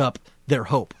back up their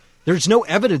hope. There's no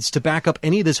evidence to back up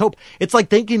any of this hope. It's like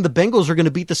thinking the Bengals are going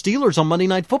to beat the Steelers on Monday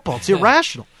Night Football. It's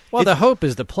irrational. Well, the hope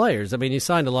is the players. I mean, you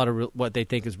signed a lot of what they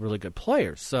think is really good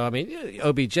players. So, I mean,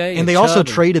 OBJ and they also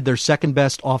traded their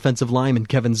second-best offensive lineman,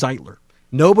 Kevin Zeitler.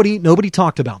 Nobody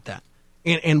talked about that.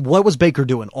 And what was Baker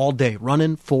doing all day?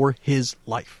 Running for his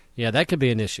life. Yeah, that could be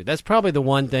an issue. That's probably the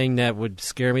one thing that would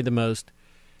scare me the most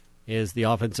is the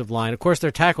offensive line. Of course,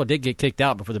 their tackle did get kicked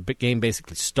out before the game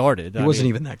basically started. He wasn't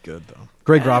even that good, though.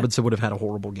 Greg Robinson would have had a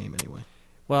horrible game anyway.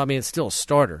 Well, I mean, it's still a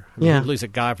starter. I mean, at least a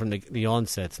guy from the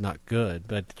onset's not good.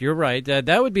 But you're right.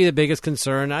 That would be the biggest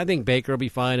concern. I think Baker will be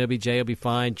fine. OBJ will be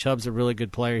fine. Chubb's a really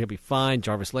good player. He'll be fine.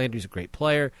 Jarvis Landry's a great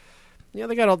player. You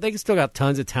know, they still got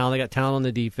tons of talent. They got talent on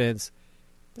the defense.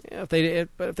 Yeah,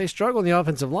 if they struggle in the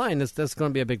offensive line, that's going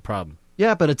to be a big problem.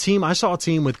 Yeah, but I saw a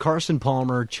team with Carson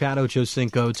Palmer, Chad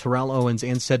Ochocinco, Terrell Owens,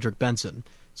 and Cedric Benson.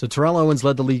 So Terrell Owens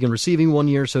led the league in receiving 1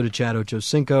 year, so did Chad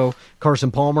Ochocinco.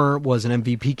 Carson Palmer was an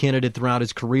MVP candidate throughout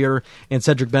his career, and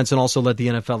Cedric Benson also led the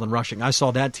NFL in rushing. I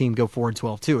saw that team go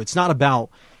 4-12 too. It's not about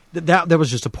that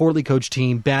was just a poorly coached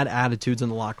team, bad attitudes in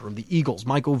the locker room. The Eagles,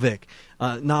 Michael Vick,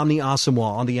 Nnamdi Asomugha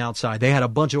on the outside. They had a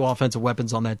bunch of offensive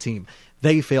weapons on that team.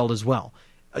 They failed as well.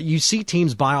 You see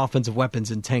teams buy offensive weapons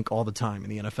and tank all the time in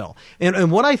the NFL.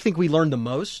 And what I think we learned the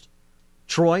most,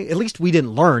 Troy, at least we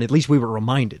didn't learn, at least we were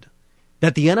reminded,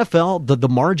 that the NFL, the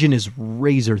margin is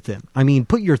razor thin. I mean,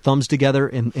 put your thumbs together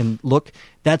and look,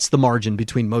 that's the margin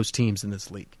between most teams in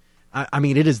this league. I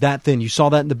mean, it is that thin. You saw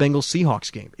that in the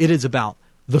Bengals-Seahawks game. It is about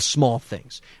the small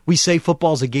things. We say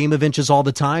football's a game of inches all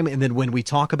the time, and then when we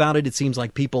talk about it, it seems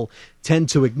like people tend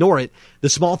to ignore it. The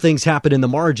small things happen in the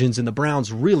margins, and the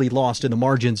Browns really lost in the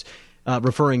margins,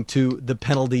 referring to the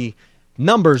penalty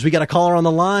numbers. We got a caller on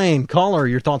the line. Caller,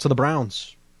 your thoughts on the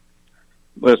Browns?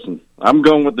 Listen, I'm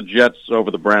going with the Jets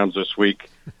over the Browns this week.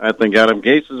 I think Adam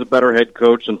Gase is a better head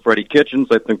coach than Freddie Kitchens.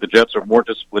 I think the Jets are a more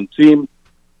disciplined team,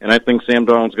 and I think Sam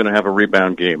Darnold's going to have a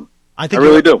rebound game. I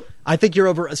really do. I think you're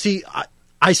over. See,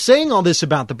 I'm saying all this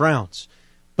about the Browns,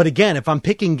 but again, if I'm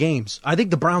picking games, I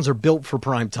think the Browns are built for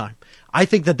prime time. I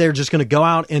think that they're just going to go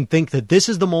out and think that this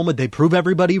is the moment they prove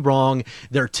everybody wrong.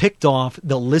 They're ticked off.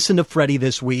 They'll listen to Freddie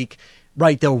this week.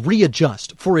 Right, they'll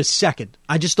readjust for a second.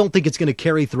 I just don't think it's going to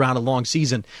carry throughout a long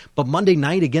season. But Monday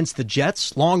night against the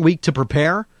Jets, long week to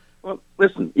prepare. Well,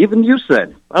 listen, even you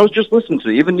said, I was just listening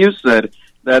to you, even you said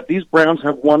that these Browns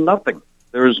have won nothing.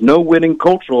 There is no winning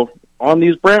culture on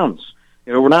these Browns.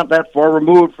 You know, we're not that far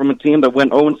removed from a team that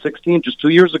went 0-16 just 2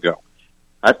 years ago.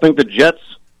 I think the Jets,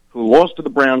 who lost to the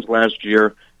Browns last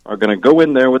year, are going to go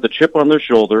in there with a chip on their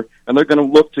shoulder, and they're going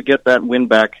to look to get that win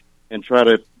back and try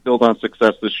to build on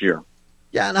success this year.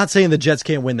 Yeah, I'm not saying the Jets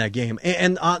can't win that game.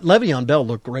 And Le'Veon Bell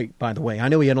looked great, by the way. I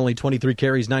know he had only 23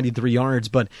 carries, 93 yards,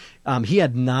 but he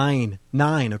had nine,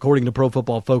 according to Pro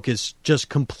Football Focus, just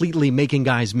completely making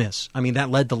guys miss. I mean, that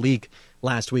led the league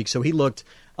last week, so he looked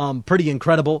pretty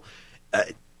incredible.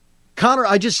 Connor,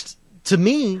 to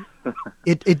me,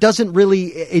 It doesn't really,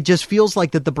 it just feels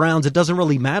like that the Browns, it doesn't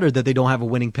really matter that they don't have a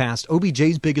winning past.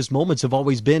 OBJ's biggest moments have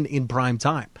always been in prime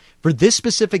time. For this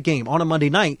specific game on a Monday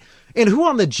night, and who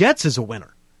on the Jets is a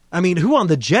winner? I mean, who on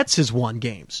the Jets has won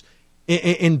games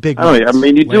in big wins? I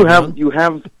mean, you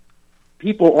have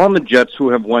people on the Jets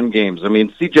who have won games. I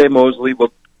mean, C.J. Mosley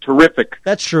looked terrific.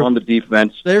 That's true. On the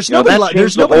defense. There's nobody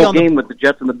there's nobody the whole on the game with the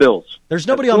Jets and the Bills. There's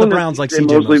nobody on the Browns like C.J.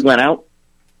 Mosley went out.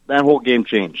 That whole game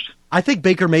changed. I think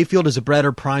Baker Mayfield is a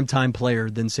better primetime player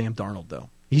than Sam Darnold, though.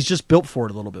 He's just built for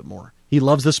it a little bit more. He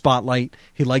loves the spotlight.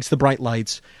 He likes the bright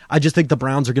lights. I just think the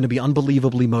Browns are going to be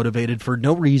unbelievably motivated for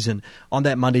no reason on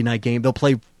that Monday night game. They'll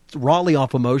play rawly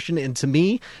off emotion, and to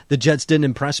me, the Jets didn't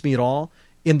impress me at all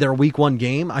in their Week 1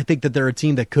 game. I think that they're a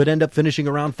team that could end up finishing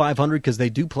around 500 because they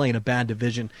do play in a bad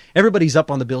division. Everybody's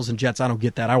up on the Bills and Jets. I don't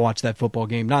get that. I watched that football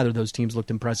game. Neither of those teams looked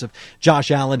impressive.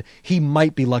 Josh Allen, he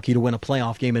might be lucky to win a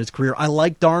playoff game in his career. I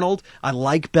like Darnold. I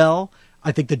like Bell.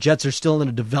 I think the Jets are still in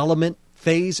a development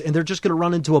phase, and they're just going to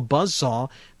run into a buzzsaw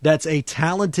that's a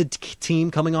talented team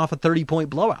coming off a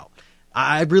 30-point blowout.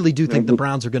 I really do think the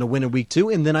Browns are going to win in Week 2,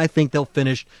 and then I think they'll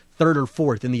finish 3rd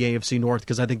or 4th in the AFC North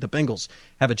because I think the Bengals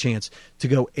have a chance to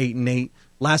go 8-8.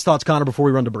 Last thoughts, Connor, before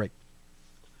we run to break.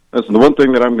 Listen, the one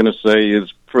thing that I'm going to say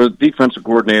is for the defensive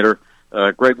coordinator,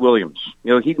 Greg Williams.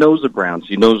 He knows the Browns.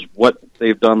 He knows what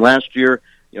they've done last year.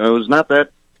 It was not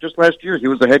that just last year. He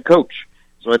was the head coach.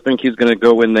 So I think he's going to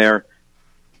go in there,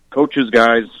 coach his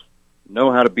guys,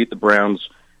 know how to beat the Browns,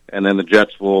 and then the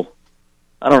Jets will...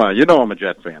 I don't know. I'm a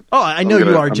Jet fan. Oh, I know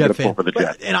you are a Jet fan. For the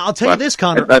Jets. And I'll tell you this,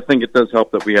 Connor. I think it does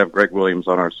help that we have Greg Williams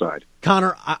on our side.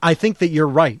 Connor, I think that you're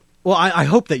right. Well, I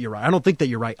hope that you're right. I don't think that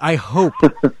you're right. I hope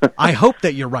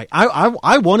that you're right.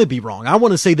 I want to be wrong. I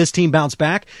want to say this team bounced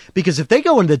back because if they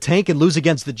go into the tank and lose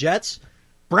against the Jets,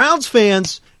 Browns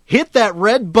fans, hit that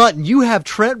red button. You have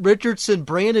Trent Richardson,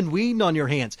 Brandon Weeden on your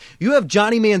hands. You have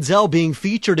Johnny Manziel being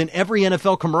featured in every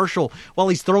NFL commercial while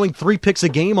he's throwing 3 picks a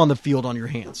game on the field on your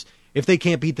hands. If they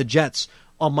can't beat the Jets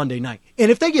on Monday night.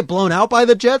 And if they get blown out by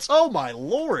the Jets, oh my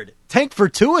Lord, tank for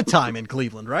Tua time in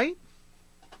Cleveland, right?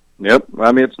 Yep.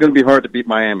 I mean, it's going to be hard to beat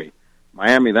Miami.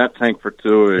 That tank for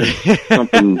Tua is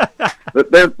something.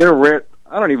 They're rare.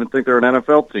 I don't even think they're an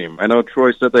NFL team. I know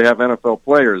Troy said they have NFL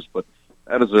players, but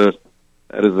that is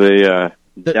a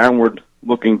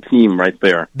downward-looking team right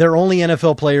there. They're only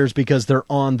NFL players because they're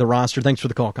on the roster. Thanks for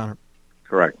the call, Connor.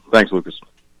 Correct. Thanks, Lucas.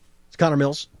 It's Connor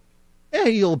Mills. Yeah,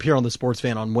 he'll appear on the Sports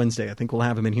Fan on Wednesday. I think we'll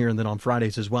have him in here and then on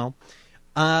Fridays as well.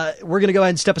 We're going to go ahead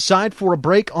and step aside for a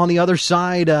break. On the other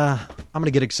side, I'm going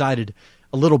to get excited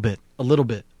a little bit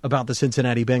about the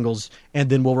Cincinnati Bengals, and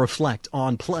then we'll reflect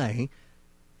on play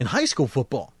in high school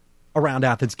football around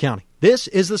Athens County. This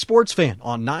is the Sports Fan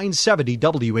on 970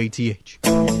 WATH.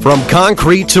 From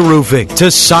concrete to roofing to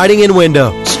siding and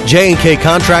windows, J&K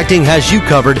Contracting has you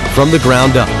covered from the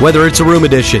ground up. Whether it's a room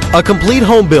addition, a complete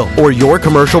home build, or your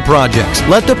commercial projects,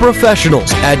 let the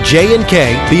professionals at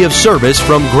J&K be of service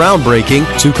from groundbreaking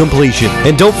to completion.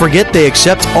 And don't forget they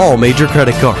accept all major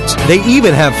credit cards. They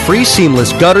even have free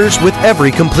seamless gutters with every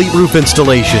complete roof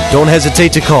installation. Don't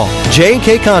hesitate to call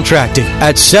J&K Contracting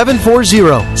at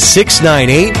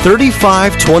 740-698-3521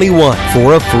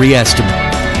 for a free estimate.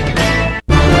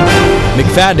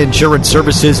 McFadden Insurance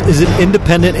Services is an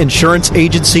independent insurance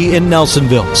agency in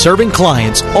Nelsonville, serving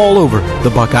clients all over the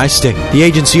Buckeye State. The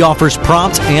agency offers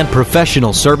prompt and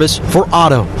professional service for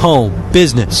auto, home,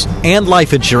 business, and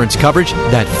life insurance coverage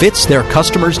that fits their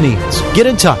customers' needs. Get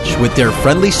in touch with their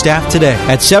friendly staff today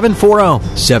at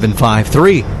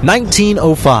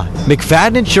 740-753-1905.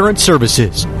 McFadden Insurance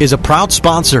Services is a proud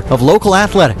sponsor of local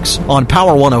athletics on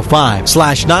Power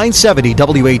 105/970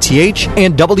 WATH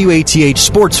and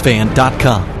WATHSportsFan.com.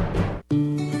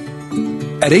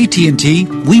 At AT&T,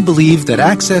 we believe that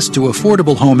access to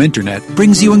affordable home internet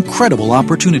brings you incredible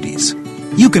opportunities.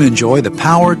 You can enjoy the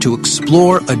power to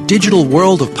explore a digital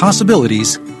world of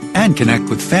possibilities and connect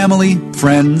with family,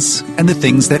 friends, and the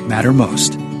things that matter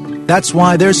most. That's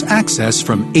why there's access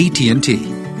from AT&T.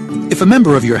 If a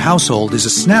member of your household is a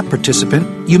SNAP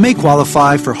participant, you may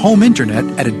qualify for home internet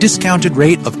at a discounted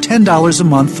rate of $10 a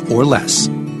month or less.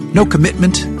 No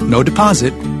commitment, no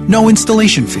deposit, no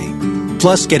installation fee.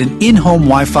 Plus, get an in-home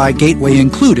Wi-Fi gateway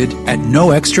included at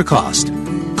no extra cost.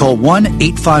 Call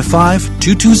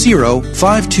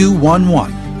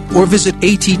 1-855-220-5211 or visit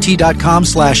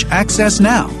att.com/access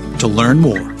now to learn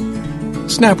more.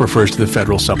 SNAP refers to the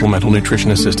Federal Supplemental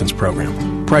Nutrition Assistance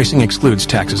Program. Pricing excludes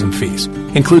taxes and fees.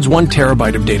 Includes 1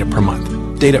 terabyte of data per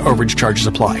month. Data overage charges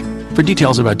apply. For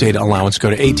details about data allowance, go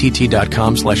to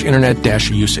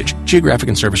att.com/internet-usage. Geographic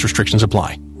and service restrictions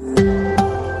apply.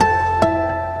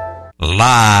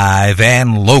 Live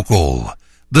and local.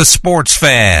 The Sports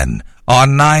Fan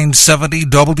on 970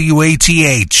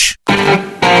 WATH.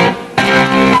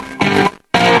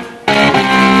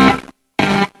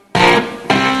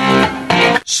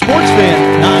 Sports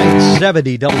Fan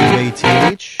 970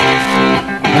 WATH,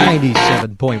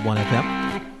 97.1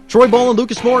 FM. Troy Ball and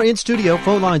Lucas Moore in studio.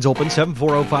 Phone lines open,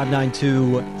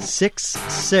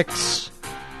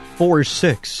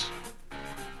 740-592-6646.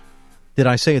 Did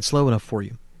I say it slow enough for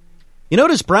you? You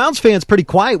notice Browns fans pretty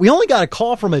quiet. We only got a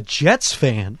call from a Jets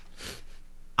fan.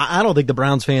 I don't think the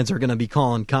Browns fans are going to be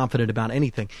calling confident about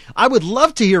anything. I would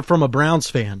love to hear from a Browns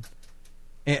fan,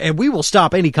 and we will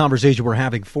stop any conversation we're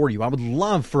having for you. I would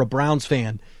love for a Browns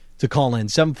fan to call in,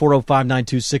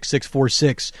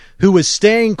 740-592-6646, who is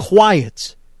staying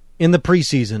quiet in the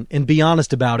preseason and be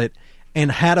honest about it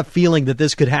and had a feeling that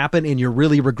this could happen and you're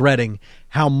really regretting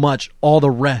how much all the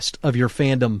rest of your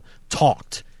fandom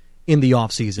talked in the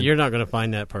offseason. You're not going to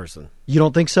find that person. You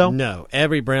don't think so? No.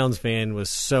 Every Browns fan was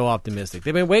so optimistic.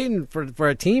 They've been waiting for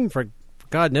a team for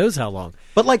God knows how long.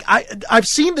 But, like, I've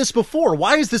seen this before.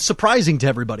 Why is this surprising to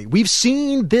everybody? We've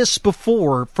seen this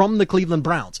before from the Cleveland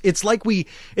Browns. It's like they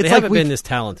haven't been this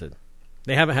talented.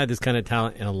 They haven't had this kind of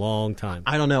talent in a long time.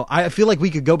 I don't know. I feel like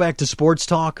we could go back to sports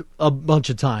talk a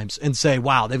bunch of times and say,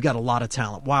 wow, they've got a lot of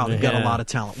talent. Wow, they've got a lot of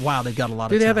talent. Wow, they've got a lot of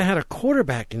talent. They haven't had a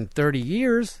quarterback in 30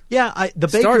 years. Yeah,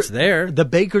 starts there. The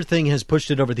Baker thing has pushed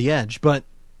it over the edge. But,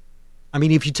 I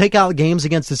mean, if you take out games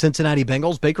against the Cincinnati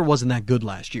Bengals, Baker wasn't that good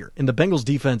last year. And the Bengals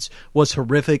defense was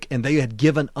horrific, and they had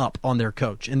given up on their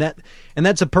coach. And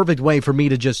that's a perfect way for me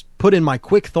to just put in my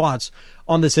quick thoughts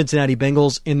on the Cincinnati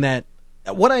Bengals in that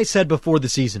what I said before the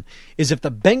season is if the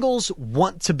Bengals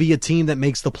want to be a team that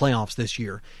makes the playoffs this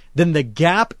year, then the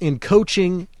gap in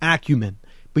coaching acumen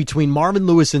between Marvin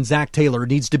Lewis and Zach Taylor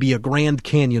needs to be a Grand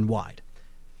Canyon wide.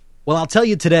 Well, I'll tell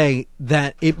you today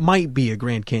that it might be a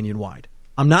Grand Canyon wide.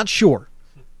 I'm not sure,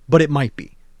 but it might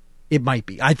be. It might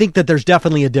be. I think that there's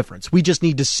definitely a difference. We just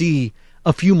need to see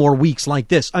a few more weeks like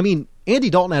this. I mean, Andy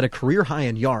Dalton had a career high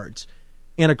in yards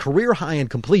and a career high in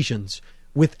completions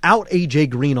without A.J.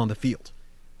 Green on the field.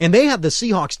 And they have the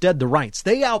Seahawks dead to rights.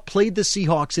 They outplayed the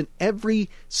Seahawks in every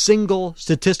single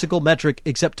statistical metric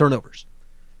except turnovers.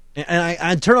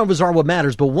 And turnovers are what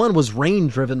matters, but one was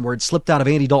rain-driven where it slipped out of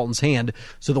Andy Dalton's hand,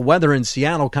 so the weather in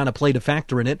Seattle kind of played a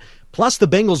factor in it. Plus, the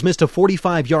Bengals missed a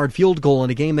 45-yard field goal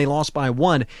in a game they lost by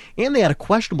 1, and they had a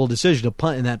questionable decision to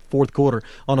punt in that fourth quarter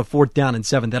on a 4th down and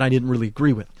 7 that I didn't really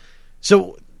agree with.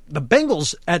 So the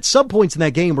Bengals, at some points in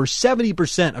that game, were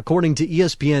 70%, according to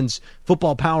ESPN's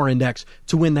Football Power Index,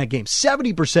 to win that game.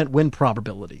 70% win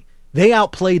probability. They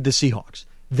outplayed the Seahawks.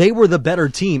 They were the better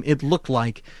team, it looked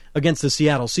like, against the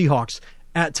Seattle Seahawks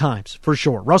at times, for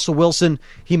sure. Russell Wilson,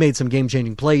 he made some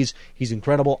game-changing plays. He's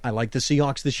incredible. I like the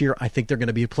Seahawks this year. I think they're going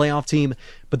to be a playoff team.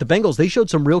 But the Bengals, they showed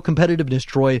some real competitiveness,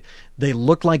 Troy. They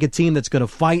look like a team that's going to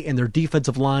fight, and their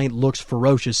defensive line looks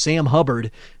ferocious. Sam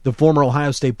Hubbard, the former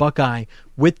Ohio State Buckeye,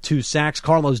 with 2 sacks.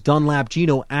 Carlos Dunlap,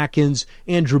 Geno Atkins,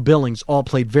 Andrew Billings all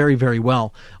played very, very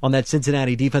well on that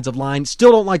Cincinnati defensive line.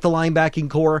 Still don't like the linebacking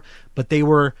core, but they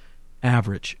were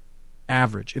average.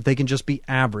 If they can just be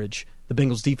average, the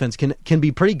Bengals defense can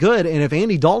be pretty good. And if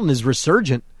Andy Dalton is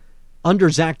resurgent under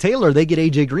Zach Taylor, they get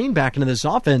A.J. Green back into this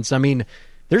offense. I mean,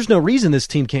 there's no reason this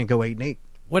team can't go 8-8.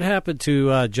 What happened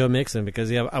to Joe Mixon?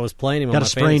 Because I was playing him on got my a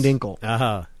sprained fantasy. ankle.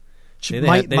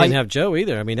 They didn't have Joe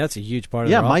either. I mean, that's a huge part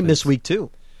of their offense. Might miss week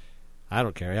 2. I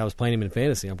don't care. I was playing him in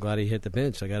fantasy. I'm glad he hit the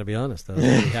bench. I got to be honest. I was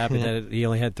really happy that he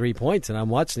only had 3 points, and I'm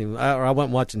watching him. I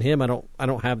wasn't watching him. I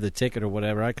don't have the ticket or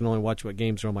whatever. I can only watch what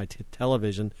games are on my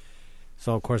television.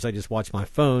 So of course I just watch my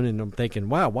phone, and I'm thinking,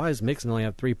 wow, why does Mixon only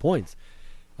have 3 points?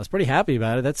 I was pretty happy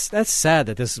about it. That's sad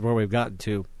that this is where we've gotten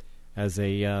to as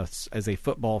a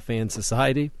football fan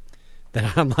society.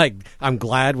 That I'm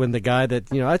glad when the guy that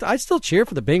I still cheer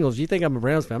for the Bengals. You think I'm a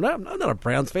Browns fan? I'm not a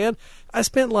Browns fan. I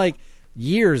spent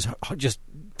years just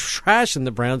trashing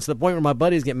the Browns to the point where my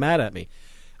buddies get mad at me.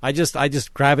 I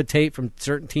just gravitate from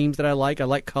certain teams that I like. I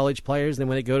like college players, and then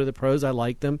when they go to the pros, I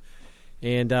like them.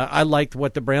 And I liked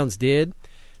what the Browns did.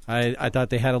 I thought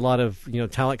they had a lot of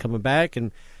talent coming back.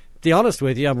 And to be honest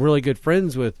with you, I'm really good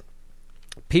friends with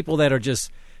people that are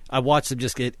just. I watched them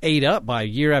just get ate up by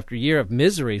year after year of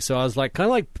misery. So I was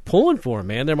kind of pulling for them,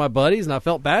 man. They're my buddies, and I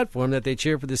felt bad for them that they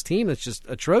cheer for this team that's just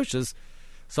atrocious.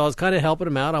 So I was kind of helping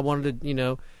them out. I wanted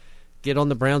to, get on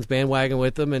the Browns bandwagon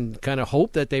with them and kind of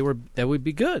hope that that would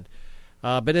be good.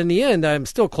 But in the end, I'm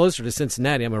still closer to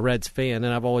Cincinnati. I'm a Reds fan,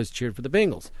 and I've always cheered for the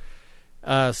Bengals.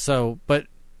 But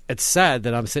it's sad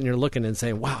that I'm sitting here looking and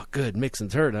saying, wow, good,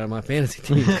 Mixon's hurt out of my fantasy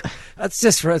team.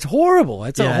 It's horrible.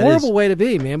 It's a horrible way to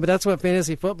be, man, but that's what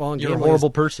fantasy football and You're a gambling horrible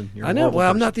is. person. I know.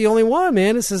 Well, I'm not the only one,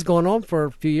 man. This is going on for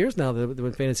a few years now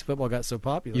when fantasy football got so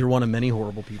popular. You're one of many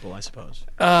horrible people, I suppose.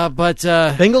 But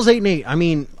Bengals 8-8. I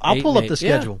mean, I'll pull up the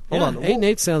schedule. Hold on.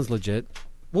 8-8 sounds legit.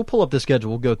 We'll pull up the schedule.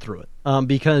 We'll go through it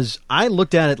because I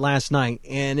looked at it last night,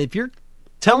 and if you're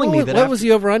telling me that what was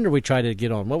the over-under we tried to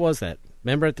get on? What was that?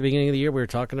 Remember at the beginning of the year we were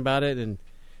talking about it, and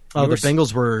the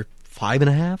Bengals were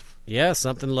 5.5. Yeah,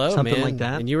 something low, something man. like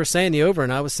that. And you were saying the over,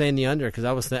 and I was saying the under because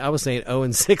I was saying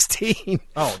 0-16.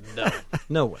 Oh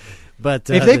no way. But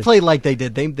if they play like they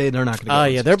did, they're not going to go. Oh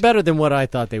yeah, they're better than what I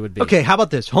thought they would be. Okay, how about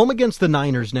this? Home against the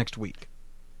Niners next week.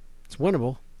 It's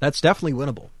winnable. That's definitely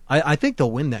winnable. I think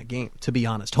they'll win that game, to be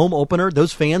honest. Home opener,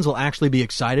 those fans will actually be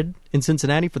excited in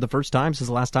Cincinnati for the first time since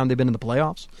the last time they've been in the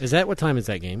playoffs. What time is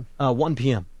that game? 1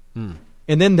 p.m.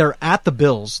 And then they're at the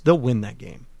Bills. They'll win that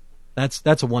game.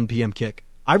 That's a 1 p.m. kick.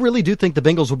 I really do think the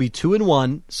Bengals will be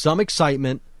 2-1, some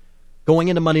excitement going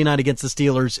into Monday night against the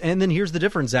Steelers. And then here's the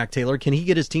difference, Zach Taylor. Can he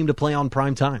get his team to play on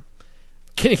prime time?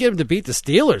 Can you get him to beat the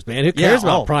Steelers, man? Who cares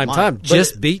about prime time?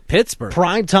 Just beat Pittsburgh.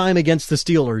 Prime time against the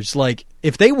Steelers. Like,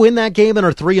 if they win that game and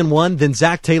are 3-1, then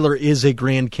Zach Taylor is a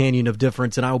Grand Canyon of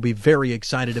difference, and I will be very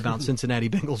excited about Cincinnati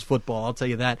Bengals football. I'll tell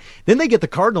you that. Then they get the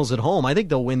Cardinals at home. I think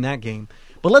they'll win that game.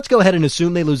 But let's go ahead and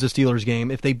assume they lose the Steelers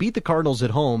game. If they beat the Cardinals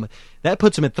at home, that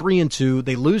puts them at 3-2.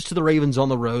 They lose to the Ravens on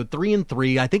the road,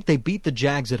 3-3. I think they beat the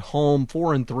Jags at home,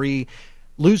 4-3.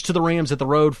 Lose to the Rams at the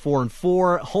road,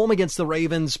 4-4. Home against the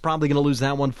Ravens, probably going to lose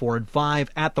that one, 4-5.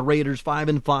 At the Raiders,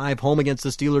 5-5. Home against the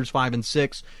Steelers,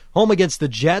 5-6. Home against the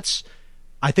Jets,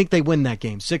 I think they win that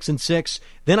game, 6-6.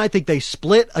 Then I think they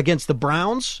split against the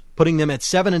Browns, putting them at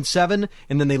 7-7,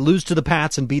 and then they lose to the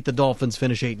Pats and beat the Dolphins,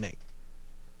 finish 8-8.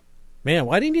 Man,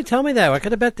 why didn't you tell me that? I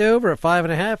could have bet the over at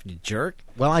 5.5, you jerk.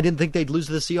 Well, I didn't think they'd lose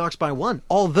to the Seahawks by 1.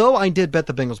 Although I did bet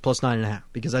the Bengals plus 9.5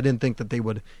 because I didn't think that they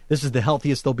would. This is the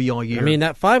healthiest they'll be all year. I mean,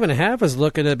 that 5.5 is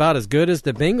looking about as good as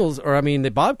the Bengals, the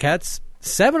Bobcats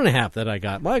 7.5 that I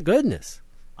got. My goodness.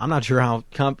 I'm not sure how.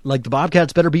 The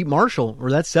Bobcats better beat Marshall, or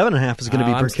that 7.5 is going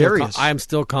to be precarious. I'm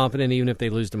still confident, even if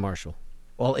they lose to Marshall.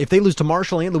 Well, if they lose to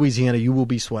Marshall and Louisiana, you will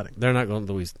be sweating. They're not going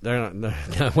to Louisiana.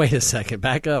 They're not. Wait a second.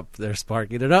 Back up there,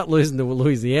 Sparky. They're not losing to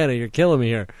Louisiana. You're killing me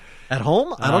here. At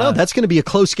home? I don't know. That's going to be a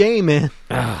close game, man.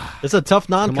 It's a tough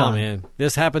non-con. Come on, man.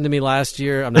 This happened to me last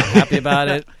year. I'm not happy about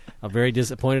it. I'm very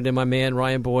disappointed in my man,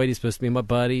 Ryan Boyd. He's supposed to be my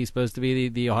buddy. He's supposed to be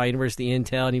the Ohio University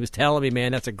intel, and he was telling me,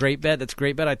 man, that's a great bet. That's a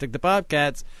great bet. I took the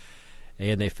Bobcats,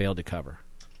 and they failed to cover.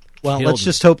 Well, let's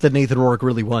just hope that Nathan Rourke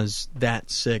really was that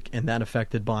sick and that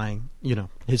affected by,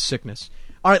 his sickness.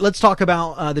 All right, let's talk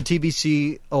about the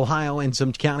TVC, Ohio, and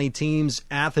some county teams.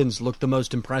 Athens looked the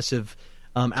most impressive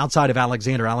outside of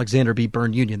Alexander. Alexander beat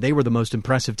Bern Union. They were the most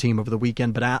impressive team over the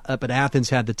weekend, but Athens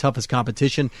had the toughest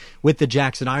competition with the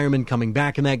Jackson Ironmen coming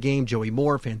back in that game. Joey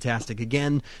Moore, fantastic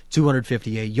again,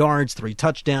 258 yards, 3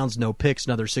 touchdowns, no picks,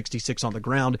 another 66 on the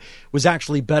ground. Was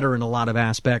actually better in a lot of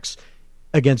aspects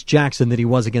against Jackson than he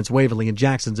was against Waverly, and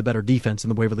Jackson's a better defense than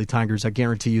the Waverly Tigers, I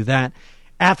guarantee you that.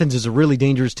 Athens is a really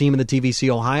dangerous team in the TVC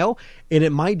Ohio, and it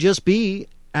might just be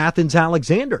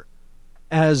Athens-Alexander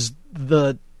as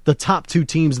the top 2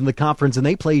 teams in the conference, and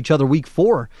they play each other week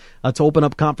 4 to open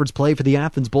up conference play for the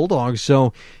Athens Bulldogs,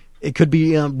 so it could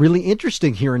be really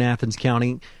interesting here in Athens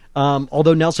County.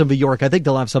 Although Nelson v. York, I think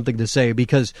they'll have something to say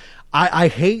because I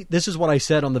hate, this is what I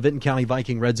said on the Vinton County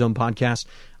Viking Red Zone podcast,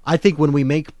 I think when we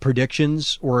make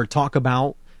predictions or talk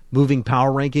about moving power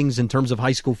rankings in terms of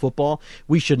high school football,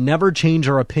 we should never change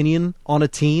our opinion on a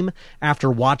team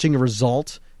after watching a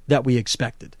result that we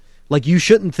expected. Like, you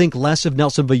shouldn't think less of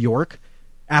Nelsonville York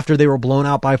after they were blown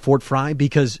out by Fort Fry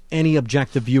because any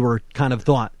objective viewer kind of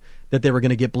thought that they were going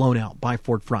to get blown out by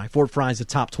Fort Fry. Fort Fry is a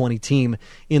top 20 team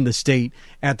in the state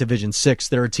at Division 6.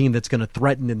 They're a team that's going to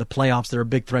threaten in the playoffs. They're a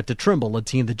big threat to Trimble, a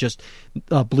team that just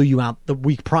blew you out the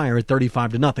week prior at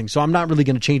 35-0. So I'm not really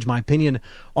going to change my opinion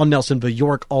on Nelsonville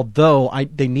York, although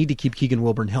they need to keep Keegan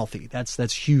Wilburn healthy.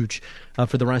 That's huge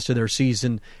for the rest of their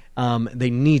season. They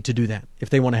need to do that if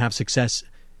they want to have success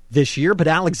this year. But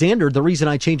Alexander, the reason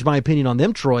I changed my opinion on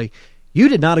them, Troy, you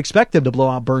did not expect them to blow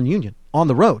out Bern Union on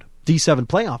the road. D7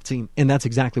 playoff team, and that's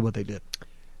exactly what they did.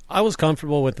 I was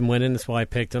comfortable with them winning. That's why I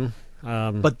picked them.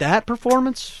 But that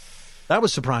performance, that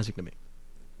was surprising to me.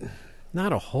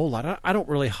 Not a whole lot. I don't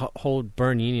really hold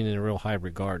Bern Union in a real high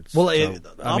regard. Well,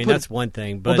 that's one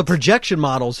thing. But the projection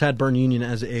models had Bern Union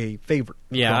as a favorite.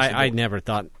 Yeah, I never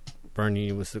thought Bern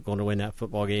Union was going to win that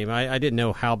football game. I didn't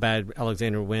know how bad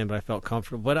Alexander would win, but I felt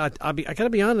comfortable. But I got to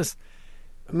be honest,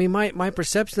 I mean, my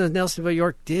perception of Nelsonville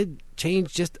York did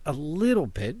change just a little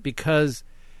bit because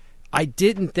I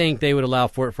didn't think they would allow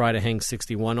Fort Fry to hang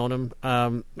 61 on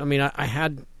them. I mean, I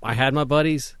had my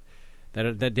buddies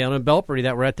that down in Belpre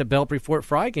that were at the Belpre Fort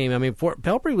Fry game. I mean,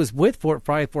 Belpre was with Fort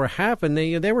Fry for a half, and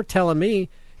they were telling me,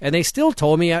 and they still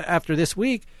told me after this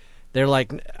week, they're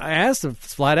like, I asked them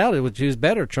flat out, who's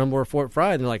better, Trimble or Fort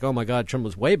Fry? And they're like, oh my God,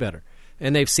 Trimble's way better.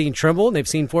 And they've seen Trimble and they've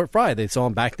seen Fort Fry. They saw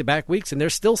them back-to-back weeks, and they're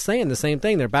still saying the same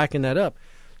thing. They're backing that up.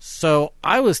 So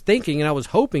I was thinking and I was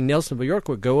hoping Nelsonville York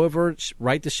would go over,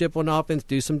 right the ship on offense,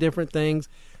 do some different things,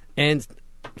 and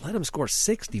let them score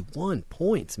 61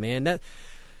 points, man.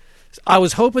 I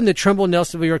was hoping the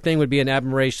Trimble-Nelsonville York thing would be an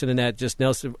admiration, and that just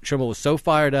Trimble was so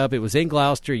fired up. It was in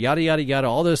Gloucester, yada, yada, yada,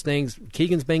 all those things.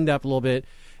 Keegan's banged up a little bit.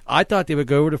 I thought they would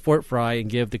go over to Fort Fry and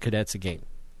give the Cadets a game.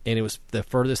 And it was the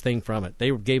furthest thing from it. They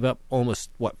gave up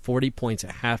almost, 40 points at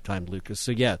halftime, Lucas.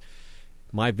 So, yeah,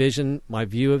 my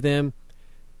view of them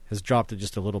has dropped it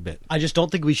just a little bit. I just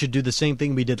don't think we should do the same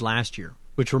thing we did last year,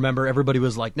 which, remember, everybody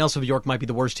was like, Nelsonville York might be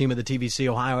the worst team in the TVC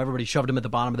Ohio. Everybody shoved them at the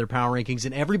bottom of their power rankings,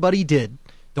 and everybody did.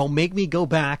 Don't make me go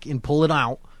back and pull it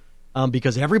out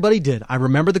because everybody did. I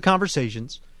remember the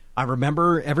conversations. I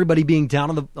remember everybody being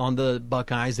down on the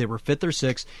Buckeyes. They were 5th or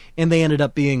 6th, and they ended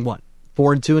up being,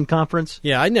 4-2 in conference?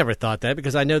 Yeah, I never thought that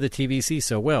because I know the TVC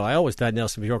so well. I always thought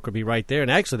Nelsonville York would be right there.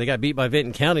 And actually, they got beat by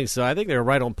Vinton County, so I think they were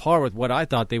right on par with what I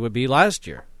thought they would be last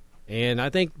year. And I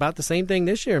think about the same thing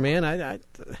this year, man.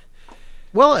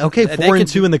 Well, okay,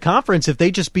 4-2 in the conference. If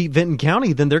they just beat Vinton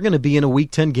County, then they're going to be in a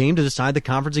Week 10 game to decide the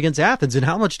conference against Athens. And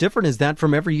how much different is that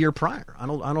from every year prior? I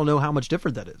don't know how much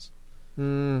different that is.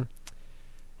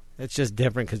 It's just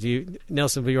different because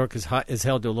Nelsonville York is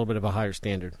held to a little bit of a higher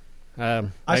standard.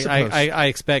 I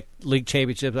expect league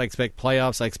championships. I expect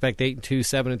playoffs. I expect 8-2,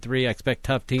 7-3. I expect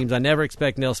tough teams. I never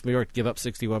expect Nelsonville York to give up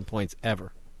 61 points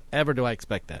ever. Ever do I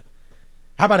expect that.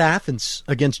 How about Athens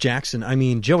against Jackson? I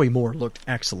mean, Joey Moore looked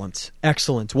excellent.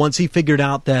 Excellent. Once he figured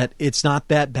out that it's not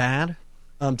that bad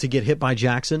to get hit by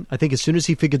Jackson, I think as soon as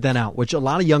he figured that out, which a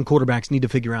lot of young quarterbacks need to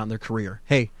figure out in their career,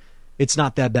 hey, it's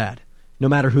not that bad. No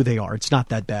matter who they are, it's not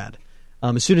that bad.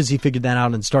 As soon as he figured that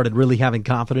out and started really having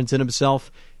confidence in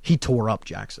himself, he tore up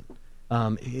Jackson.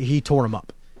 He tore him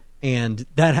up. And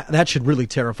that should really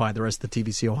terrify the rest of the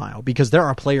TVC Ohio because there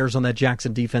are players on that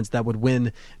Jackson defense that would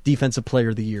win Defensive Player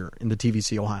of the Year in the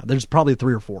TVC Ohio. There's probably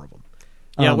 3 or 4 of them.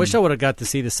 Yeah, I wish I would have got to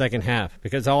see the second half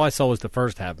because all I saw was the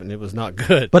first half, and it was not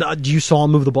good. But you saw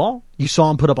him move the ball. You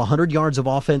saw him put up 100 yards of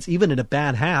offense even in a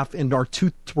bad half, and we're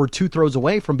 2 throws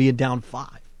away from being down 5.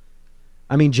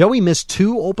 I mean, Joey missed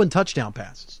 2 open touchdown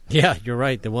passes. Yeah, you're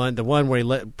right. The one where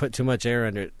he put too much air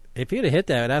under it. If he'd have hit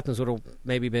that, Athens would have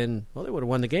maybe been. Well, they would have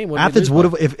won the game. Athens would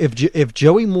have if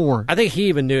Joey Moore. I think he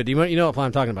even knew it. You know what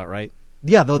I'm talking about, right?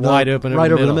 Yeah, the wide open, right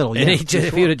over the middle. And yeah,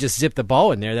 if he would have just zipped the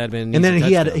ball in there, that'd been. And then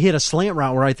he had a slant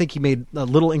route where I think he made a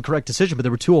little incorrect decision, but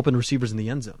there were 2 open receivers in the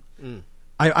end zone.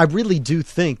 I really do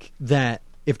think that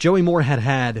if Joey Moore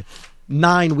had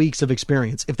 9 weeks of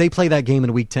experience, if they play that game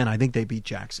in Week 10, I think they beat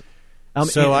Jackson.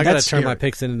 So I got to turn my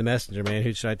picks into the messenger, man.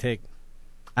 Who should I take?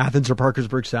 Athens or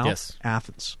Parkersburg South? Yes,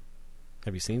 Athens.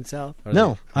 Have you seen South?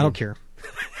 No, I don't care.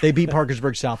 They beat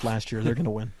Parkersburg South last year. They're going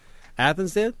to win.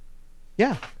 Athens did?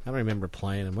 Yeah. I don't remember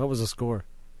playing them. What was the score?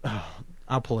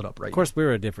 I'll pull it up right now. Of course, we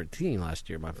were a different team last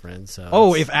year, my friend.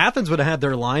 So if Athens would have had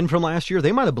their line from last year,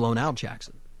 they might have blown out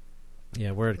Jackson.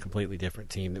 Yeah, we're a completely different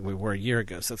team than we were a year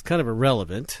ago, so it's kind of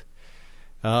irrelevant.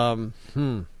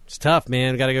 It's tough,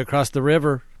 man. Got to go across the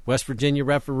river. West Virginia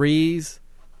referees.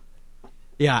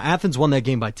 Yeah, Athens won that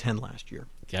game by 10 last year.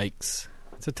 Yikes.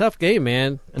 It's a tough game,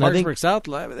 man. And Parkersburg South,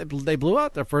 they blew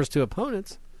out their first 2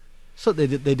 opponents. So they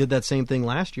did that same thing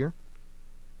last year.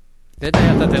 Did they?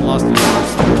 I thought they lost to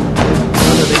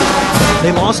University.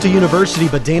 They lost to University,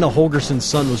 but Dana Holgerson's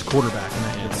son was quarterback in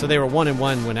that game. So they were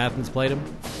 1-1 when Athens played them?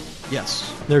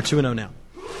 Yes. They're 2-0 now.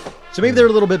 So maybe they're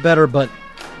a little bit better, but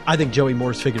I think Joey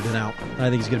Moore's figured it out. I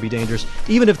think he's going to be dangerous.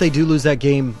 Even if they do lose that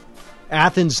game,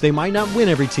 Athens, they might not win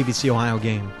every TVC Ohio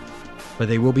game, but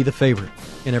they will be the favorite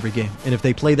in every game. And if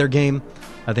they play their game,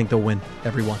 I think they'll win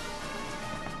every one.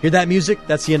 Hear that music?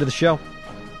 That's the end of the show.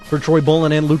 For Troy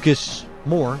Bolin and Lucas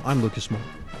Moore, I'm Lucas Moore.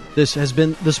 This has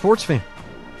been The Sports Fan,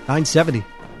 970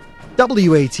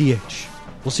 WATH.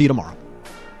 We'll see you tomorrow.